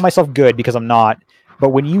not going to call myself good because I'm not. But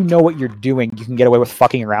when you know what you're doing, you can get away with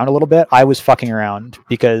fucking around a little bit. I was fucking around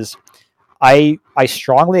because I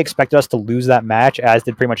strongly expected us to lose that match, as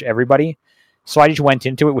did pretty much everybody. So I just went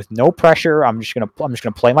into it with no pressure. I'm just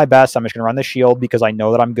gonna play my best. I'm just gonna run the Shield because I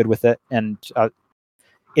know that I'm good with it, and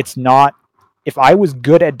it's not if I was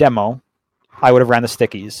good at demo, I would have ran the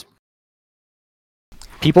stickies.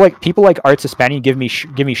 People like Arts Hispanic give me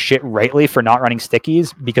shit rightly for not running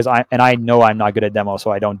stickies because I know I'm not good at demo,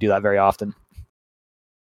 so I don't do that very often.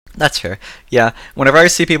 That's fair. Yeah, whenever I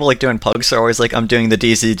see people like doing pugs, they're always like, I'm doing the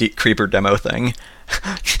DzCreeper demo thing.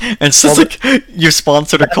 And it's just like, you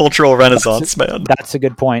sponsored a cultural renaissance, man. That's a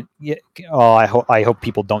good point. Yeah, I hope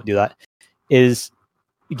people don't do that. Is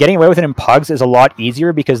getting away with it in pugs is a lot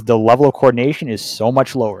easier because the level of coordination is so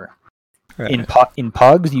much lower. Right. In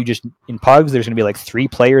pugs, there's going to be like 3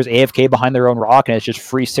 players AFK behind their own rock, and it's just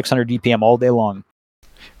free 600 DPM all day long.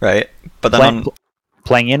 Right, but then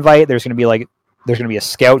playing invite, there's going to be a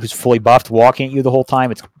scout who's fully buffed walking at you the whole time.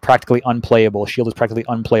 It's practically unplayable. Shield is practically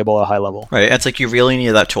unplayable at a high level. Right, it's like you really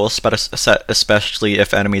need that tool set, especially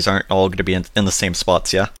if enemies aren't all going to be in the same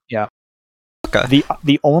spots. Yeah. Yeah. Okay.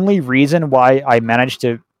 The only reason why I managed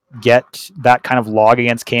to get that kind of log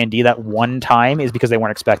against K&D that one time is because they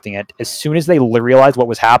weren't expecting it. As soon as they realized what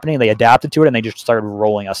was happening, they adapted to it and they just started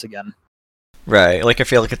rolling us again. Right, like I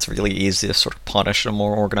feel like it's really easy to sort of punish a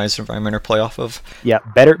more organized environment or play off of. Yeah,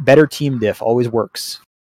 better team diff always works.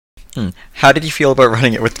 How did you feel about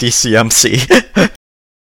running it with DCMC?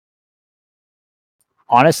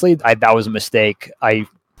 Honestly, that was a mistake.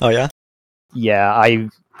 Oh yeah? Yeah, I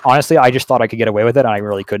just thought I could get away with it and I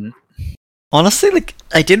really couldn't. Honestly, like,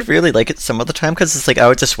 I did really like it some of the time, because it's like, I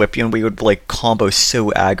would just whip you and we would, like, combo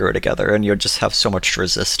so aggro together, and you'd just have so much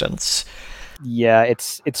resistance. Yeah,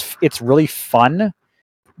 it's really fun,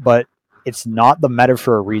 but it's not the meta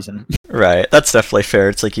for a reason. Right, that's definitely fair.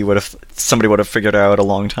 It's like somebody would have figured it out a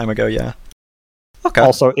long time ago, yeah. Okay.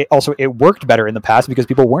 Also, it worked better in the past because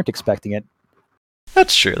people weren't expecting it.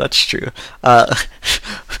 That's true.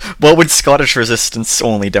 What would Scottish Resistance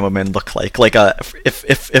only Demoman look like? Like,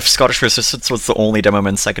 if Scottish Resistance was the only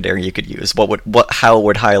Demoman secondary you could use, how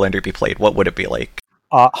would Highlander be played? What would it be like?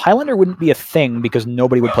 Highlander wouldn't be a thing because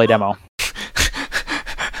nobody would play demo.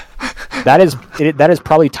 That is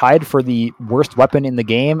probably tied for the worst weapon in the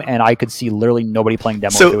game, and I could see literally nobody playing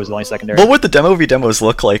demo if it was the only secondary. What would the demo v demos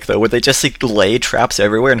look like, though? Would they just like lay traps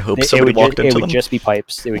everywhere and hope somebody walked into them? It would just be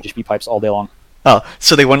pipes. It would just be pipes all day long. Oh,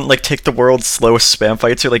 so they wouldn't like take the world's slowest spam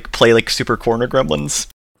fights or like play like super corner gremlins?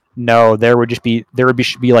 No, there would be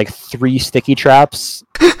like 3 sticky traps,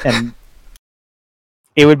 and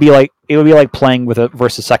it would be like playing with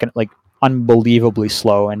versus second, like unbelievably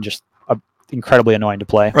slow and just incredibly annoying to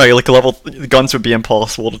play. Right, like the guns would be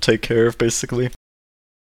impossible to take care of, basically.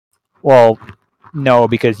 Well, no,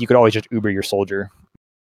 because you could always just Uber your soldier.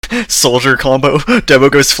 Soldier combo. Demo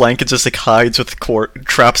goes flank and just like hides with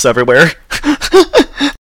traps everywhere.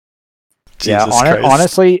 Yeah,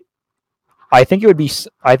 honestly, I think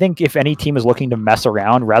if any team is looking to mess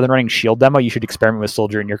around, rather than running shield demo, you should experiment with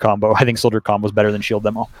soldier in your combo. I think soldier combo is better than shield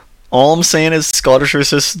demo. All I'm saying is Scottish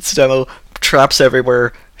Resistance demo, traps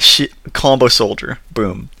everywhere, combo soldier,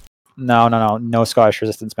 boom. No Scottish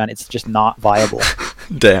Resistance, man. It's just not viable.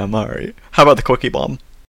 Damn, alright. How about the Quickie Bomb?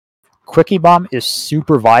 Quickie Bomb is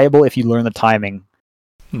super viable if you learn the timing.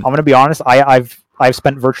 I'm gonna be honest, I've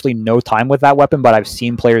spent virtually no time with that weapon, but I've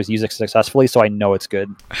seen players use it successfully, so I know it's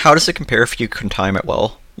good. How does it compare if you can time it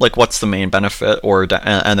well? Like, what's the main benefit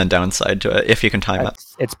and then downside to it if you can time it?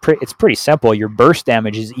 It's pretty simple. Your burst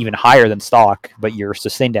damage is even higher than stock, but your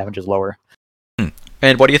sustained damage is lower.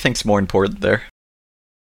 And what do you think's more important there?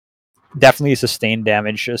 Definitely sustained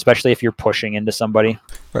damage, especially if you're pushing into somebody.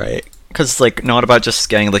 Right, because it's like not about just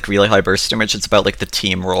getting like really high burst damage. It's about like the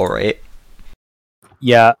team roll, right?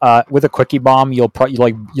 Yeah, with a Quickie Bomb, you'll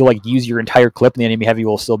use your entire clip, and the enemy heavy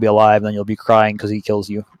will still be alive, and then you'll be crying because he kills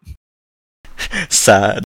you.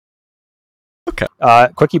 Sad. Okay.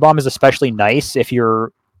 Quickie Bomb is especially nice if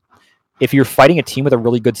you're fighting a team with a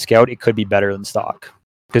really good scout. It could be better than stock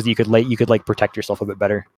because you could protect yourself a bit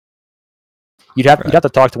better. You'd have to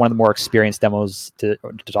talk to one of the more experienced demos to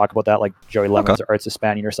talk about that, like Joey Lemons or Arts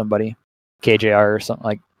Hispanic or somebody, KJR or something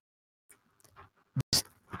like.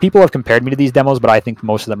 People have compared me to these demos, but I think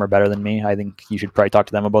most of them are better than me. I think you should probably talk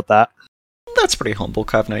to them about that. That's pretty humble,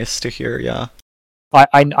 kind of nice to hear. Yeah.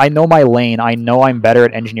 I know my lane. I know I'm better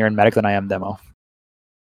at engineer and medic than I am demo.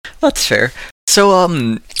 That's fair.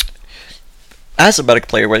 So, as a medic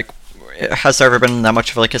player, like, has there ever been that much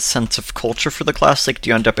of like a sense of culture for the class? Like, do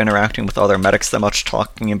you end up interacting with other medics that much,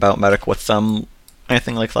 talking about medic with them,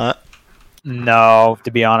 anything like that? No, to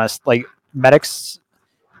be honest, like medic is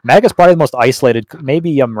probably the most isolated.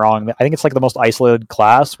 Maybe I'm wrong. I think it's like the most isolated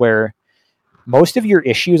class where most of your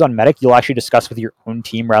issues on medic you'll actually discuss with your own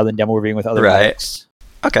team rather than demo reviewing with other medics.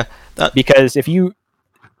 Okay. Because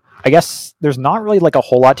I guess there's not really like a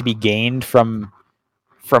whole lot to be gained from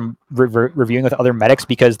from reviewing with other medics,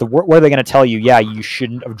 because what are they going to tell you? Yeah, you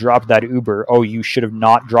shouldn't have dropped that Uber. Oh, you should have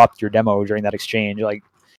not dropped your demo during that exchange. Like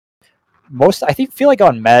feel like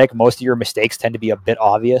on medic, most of your mistakes tend to be a bit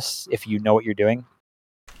obvious if you know what you're doing.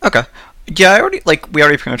 Okay. Yeah, we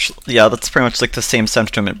already pretty much, yeah, that's pretty much like the same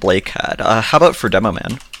sentiment Blake had. How about for Demo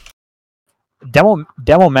Man?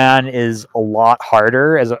 Demo Man is a lot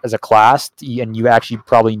harder as a class, and you actually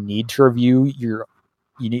probably need to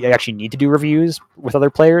actually need to do reviews with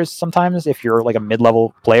other players sometimes if you're like a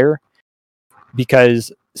mid-level player,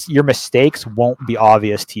 because your mistakes won't be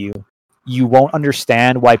obvious to you. You won't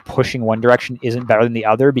understand why pushing one direction isn't better than the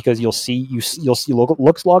other, because you'll see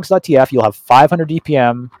looks logs.tf, you'll have 500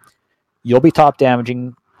 DPM, you'll be out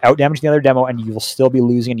damaging the other demo, and you will still be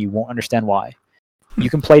losing, and you won't understand why.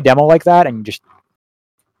 You can play demo like that, and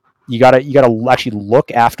you gotta actually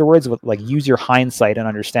look afterwards with, like, use your hindsight and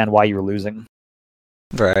understand why you were losing.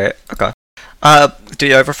 Right. Okay. Do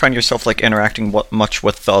you ever find yourself like interacting much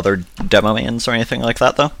with the other demo mans or anything like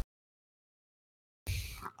that, though?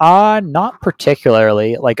 Not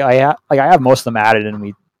particularly. I have most of them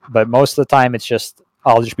added, but most of the time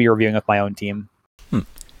I'll just be reviewing with my own team.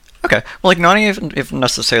 Okay. Well, like not even if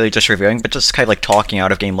necessarily just reviewing, but just kind of like talking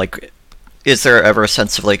out of game. Like, is there ever a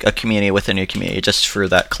sense of like a community within your community just for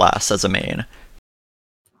that class as a main?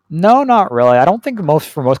 No, not really. I don't think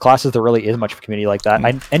for most classes there really is much of a community like that.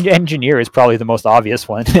 Engineer is probably the most obvious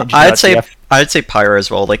one. I'd say Pyro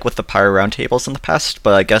as well, like with the Pyro roundtables in the past,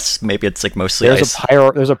 but I guess maybe it's like mostly there's a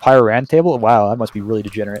Pyro roundtable. Wow, that must be really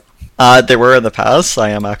degenerate. There were in the past. I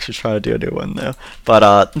am actually trying to do a new one though,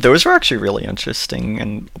 but those were actually really interesting,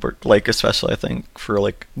 and were, like, especially I think for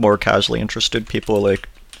like more casually interested people, like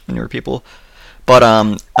newer people. But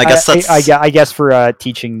I guess I guess for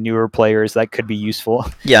teaching newer players that could be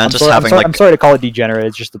ussul. Yeah, and I'm sorry to call it degenerate.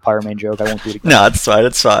 It's just the Pyroman joke. I won't do it again. No, it's fine.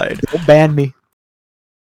 It's fine. Don't ban me.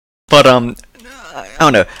 But I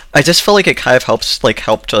don't know. I just feel like it kind of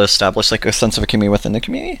helped to establish like a sense of a community within the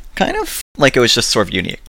community. Kind of like it was just sort of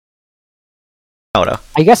unique. I don't know.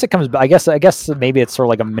 I guess maybe it's sort of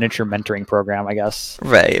like a miniature mentoring program, I guess.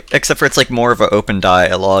 Right. Except for it's like more of an open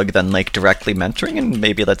dialogue than like directly mentoring, and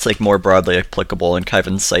maybe that's like more broadly applicable and kind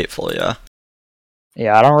of insightful, yeah.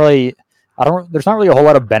 Yeah, there's not really a whole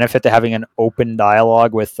lot of benefit to having an open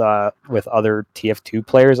dialogue with other TF2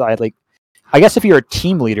 players. I guess if you're a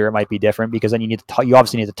team leader it might be different, because then you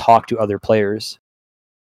obviously need to talk to other players.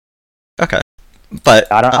 Okay.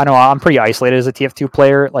 But I know I'm pretty isolated as a TF2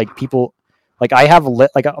 player. Like people, like I have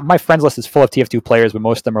my friends list is full of TF2 players, but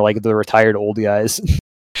most of them are like the retired old guys.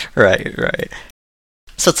 Right.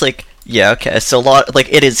 So it's like, yeah, okay. So a lot,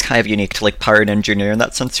 like, it is kind of unique to like Pirate Engineer in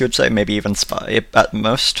that sense. You would say maybe even Spy at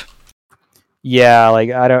most. Yeah,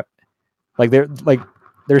 like I don't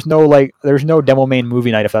there's no demo main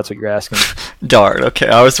movie night, if that's what you're asking. Darn. Okay,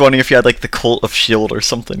 I was wondering if you had like the Cult of Shield or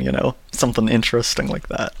something, something interesting like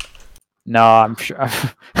that. No, I'm sure.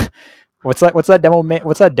 What's that demo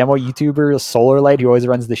YouTuber Solar Light who always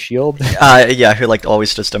runs the Shield? Yeah, who like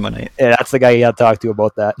always does demo night. Yeah, that's the guy you got to talk to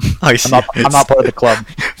about that. I see. I'm not part of the club.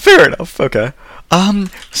 Fair enough. Okay.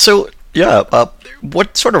 So yeah,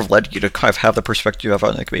 what sort of led you to kind of have the perspective you have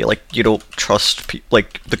on the community? Like, you don't trust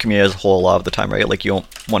like the community as a whole a lot of the time, right? Like, you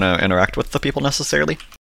don't want to interact with the people necessarily.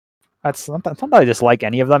 That's not that I dislike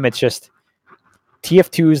any of them. It's just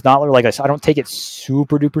TF2 is not like I don't take it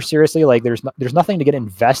super duper seriously. Like there's nothing to get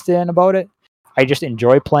invested in about it. I just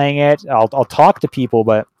enjoy playing it. I'll talk to people,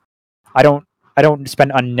 but I don't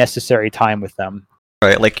spend unnecessary time with them.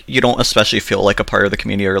 Right, like you don't especially feel like a part of the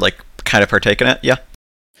community or like kind of partake in it. Yeah.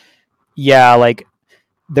 Yeah, like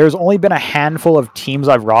there's only been a handful of teams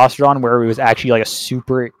I've rostered on where it was actually like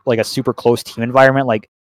a super close team environment. Like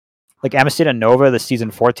Amistad and Nova, the season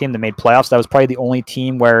 4 team that made playoffs, that was probably the only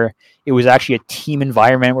team where it was actually a team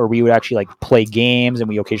environment where we would actually like play games, and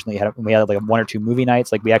we occasionally had like 1 or 2 movie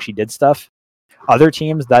nights. Like we actually did stuff. Other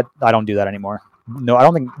teams, that I don't do that anymore. No, I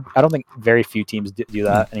don't think very few teams do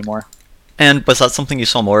that anymore. And was that something you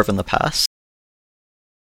saw more of in the past?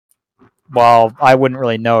 Well, I wouldn't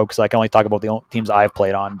really know because I can only talk about the teams I've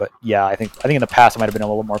played on. But yeah, I think in the past it might have been a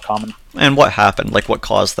little bit more common. And what happened? Like, what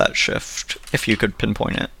caused that shift, if you could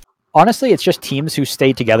pinpoint it? Honestly, it's just teams who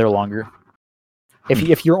stay together longer.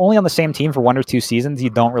 If you're only on the same team for 1 or 2 seasons, you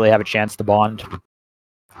don't really have a chance to bond.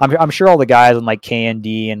 I'm sure all the guys in like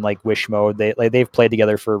KND and like Wish Mode, they've played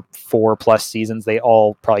together for 4+ seasons. They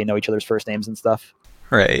all probably know each other's first names and stuff.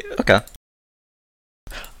 Right. Okay.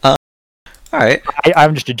 All right.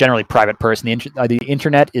 I'm just a generally private person. The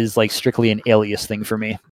internet is like strictly an alias thing for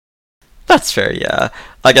me. That's fair. Yeah,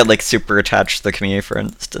 I get like super attached to the community, for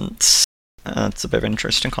instance. It's a bit of an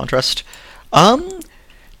interesting contrast.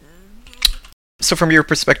 So from your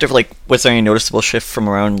perspective, like, was there any noticeable shift from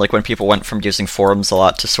around, like, when people went from using forums a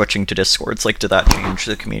lot to switching to Discords? Like, did that change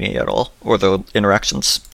the community at all? Or the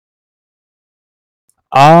interactions?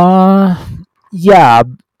 Yeah,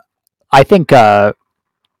 I think the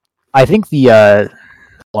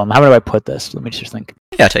hold on, how do I put this? Let me just think.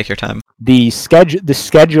 Yeah, take your time. The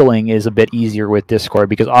scheduling is a bit easier with Discord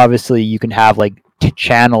because obviously you can have like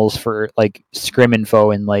channels for like scrim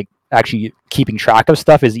info and like actually keeping track of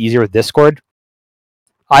stuff is easier with Discord.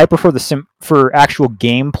 I prefer for actual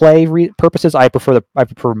gameplay purposes. I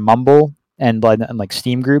prefer Mumble and like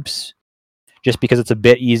Steam groups, just because it's a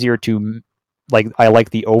bit easier to like. I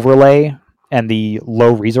like the overlay and the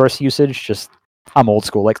low resource usage. Just I'm old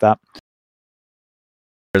school like that.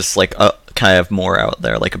 There's, like, a kind of more out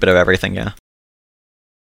there, like a bit of everything, yeah.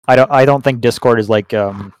 I don't think Discord is like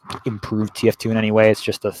improved TF2 in any way. It's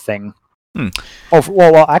just a thing. Oh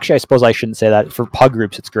well, actually, I suppose I shouldn't say that. For pug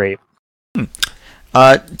groups, it's great. Do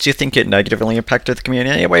you think it negatively impacted the community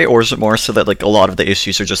anyway, or is it more so that, like, a lot of the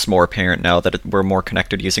issues are just more apparent now that we're more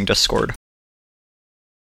connected using Discord?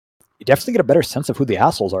 You definitely get a better sense of who the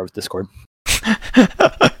assholes are with Discord.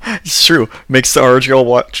 It's true. Makes the RGL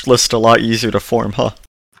watch list a lot easier to form, huh?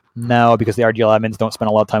 No, because the RGL admins don't spend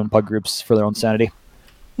a lot of time in pug groups for their own sanity.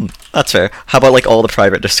 That's fair. How about, like, all the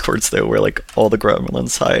private Discords, though, where, like, all the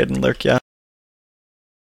gremlins hide and lurk, yeah?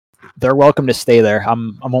 They're welcome to stay there.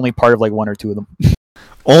 I'm only part of like one or two of them.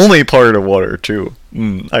 Only part of one or two.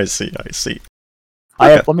 I see.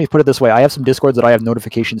 Let me put it this way. I have some Discords that I have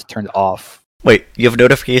notifications turned off. Wait, you have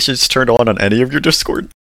notifications turned on any of your Discord?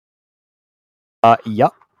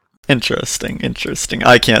 Yep. Interesting.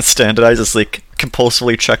 I can't stand it. I just, like,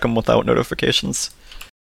 compulsively check them without notifications.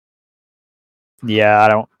 Yeah, I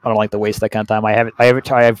don't like to waste that kind of time. I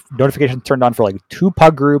have notifications turned on for like 2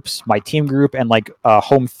 pug groups, my team group, and like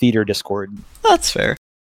home theater Discord. That's fair.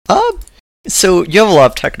 So you have a lot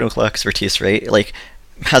of technical expertise, right? Like,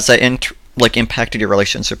 has that impacted your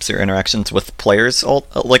relationships or interactions with players at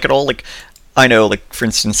all? Like, I know, like, for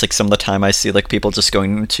instance, like, some of the time I see like people just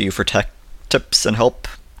going to you for tech tips and help.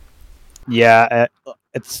 Yeah,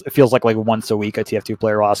 it feels like once a week a TF2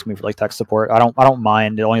 player will ask me for like tech support. I don't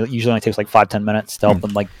mind. It usually only takes like 5-10 minutes to help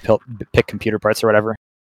them like pick computer parts or whatever.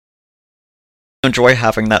 Enjoy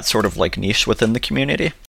having that sort of like niche within the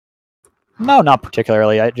community? No, not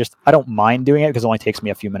particularly. I don't mind doing it because it only takes me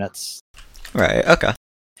a few minutes. Right. Okay.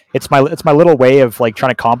 It's my little way of like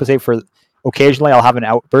trying to compensate for. Occasionally, I'll have an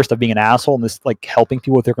outburst of being an asshole, and this like helping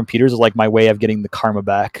people with their computers is like my way of getting the karma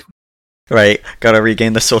back. Right. Gotta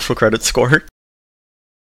regain the social credit score.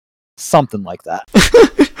 Something like that.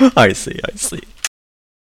 I see.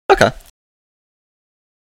 Okay.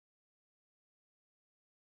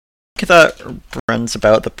 That runs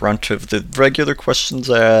about the brunt of the regular questions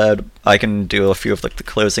I had. I can do a few of like the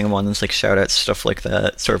closing ones, like shout outs, stuff like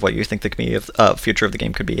that. Sort of what you think the future of the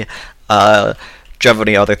game could be. Do you have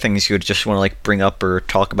any other things you would just want to like bring up or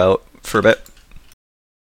talk about for a bit?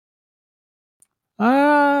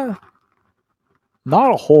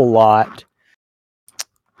 Not a whole lot.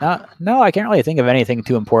 No, I can't really think of anything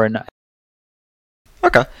too important.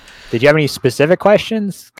 Okay. Did you have any specific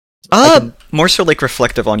questions? More so like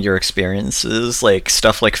reflective on your experiences, like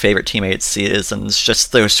stuff like favorite teammates, seasons,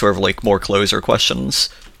 just those sort of like more closer questions.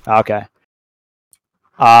 Okay.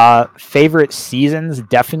 Favorite seasons,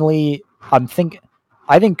 definitely.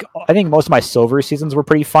 I think most of my silver seasons were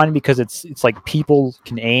pretty fun because it's like people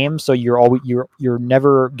can aim, so you're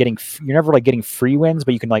never getting free wins,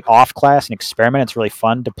 but you can like off class and experiment. It's really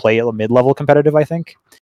fun to play a mid-level competitive, I think.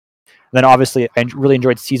 And then obviously I really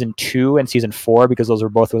enjoyed season 2 and season 4 because those were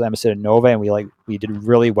both with Emerson and Nova, and we did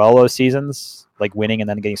really well those seasons, like winning and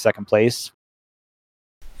then getting second place.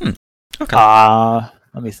 Okay.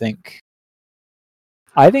 Let me think.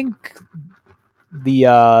 I think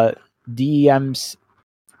the DMs.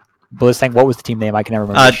 Blizzang, what was the team name? I can never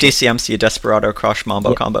remember. DCMC Desperado Crush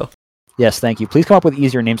Mambo combo. Yes, thank you. Please come up with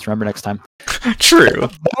easier names to remember next time. True.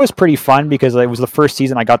 That was pretty fun because it was the first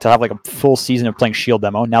season I got to have like a full season of playing Shield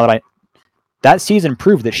Demo. Now that season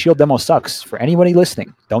proved that Shield Demo sucks. For anybody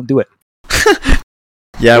listening, don't do it.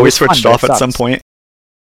 Yeah, we switched off at some point.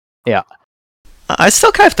 Yeah. I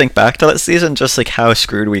still kind of think back to that season, just like how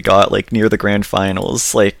screwed we got like near the grand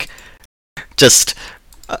finals. Like, just...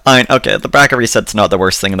 okay, the bracket reset's not the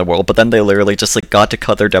worst thing in the world, but then they literally just like got to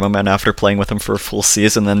cut their demo men after playing with them for a full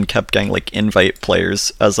season, and then kept getting like invite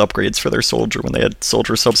players as upgrades for their soldier when they had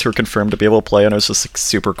soldier subs who were confirmed to be able to play, and it was just like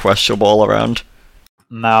super questionable all around.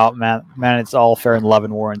 No, man, it's all fair in love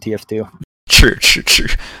and war in TF2. True.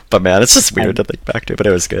 But man, it's just weird to think back to, but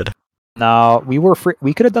it was good. No, we were free.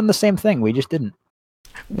 We could have done the same thing. We just didn't.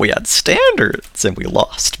 We had standards, and we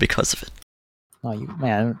lost because of it.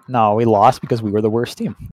 No, no, we lost because we were the worst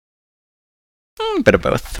team. Bit of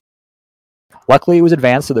both. Luckily, it was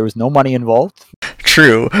advanced, so there was no money involved.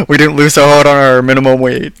 True. We didn't lose out on our minimum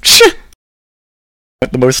wage.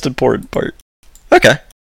 The most important part. Okay.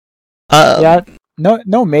 Yeah,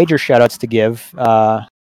 no major shoutouts to give. I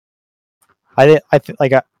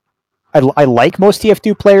like most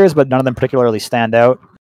TF2 players, but none of them particularly stand out.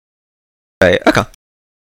 Right. Okay.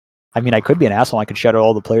 I mean, I could be an asshole. I could shout out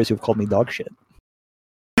all the players who've called me dog shit.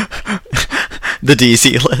 The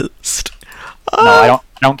DC list. No, I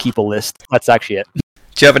don't keep a list. That's actually it. Do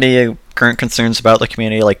you have any current concerns about the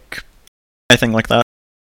community, like anything like that?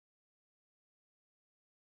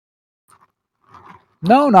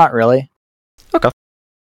 No, not really. Okay.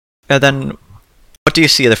 And then, what do you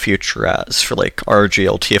see the future as for like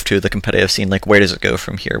RGL, TF2, the competitive scene? Like, where does it go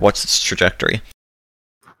from here? What's its trajectory?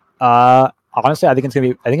 Honestly, I think it's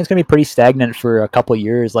gonna be pretty stagnant for a couple of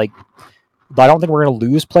years. Like, but I don't think we're gonna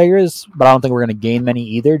lose players, but I don't think we're gonna gain many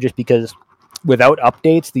either. Just because without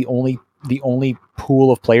updates, the only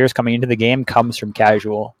pool of players coming into the game comes from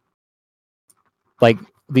casual. Like,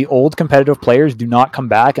 the old competitive players do not come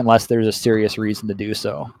back unless there's a serious reason to do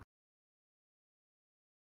so.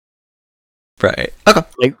 Right.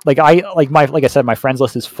 Okay. Like I said, my friends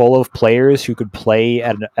list is full of players who could play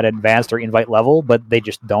at advanced or invite level, but they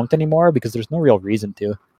just don't anymore because there's no real reason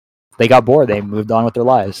to. They got bored. They moved on with their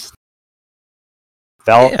lives.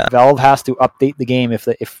 Valve has to update the game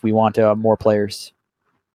if we want more players.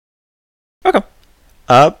 Okay.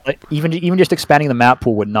 Even just expanding the map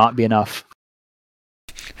pool would not be enough.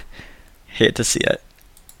 Hate to see it.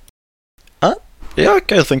 Yeah,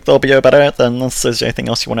 okay, I think that'll be about it then, unless there's anything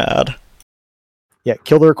else you want to add. Yeah,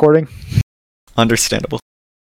 kill the recording. Understandable.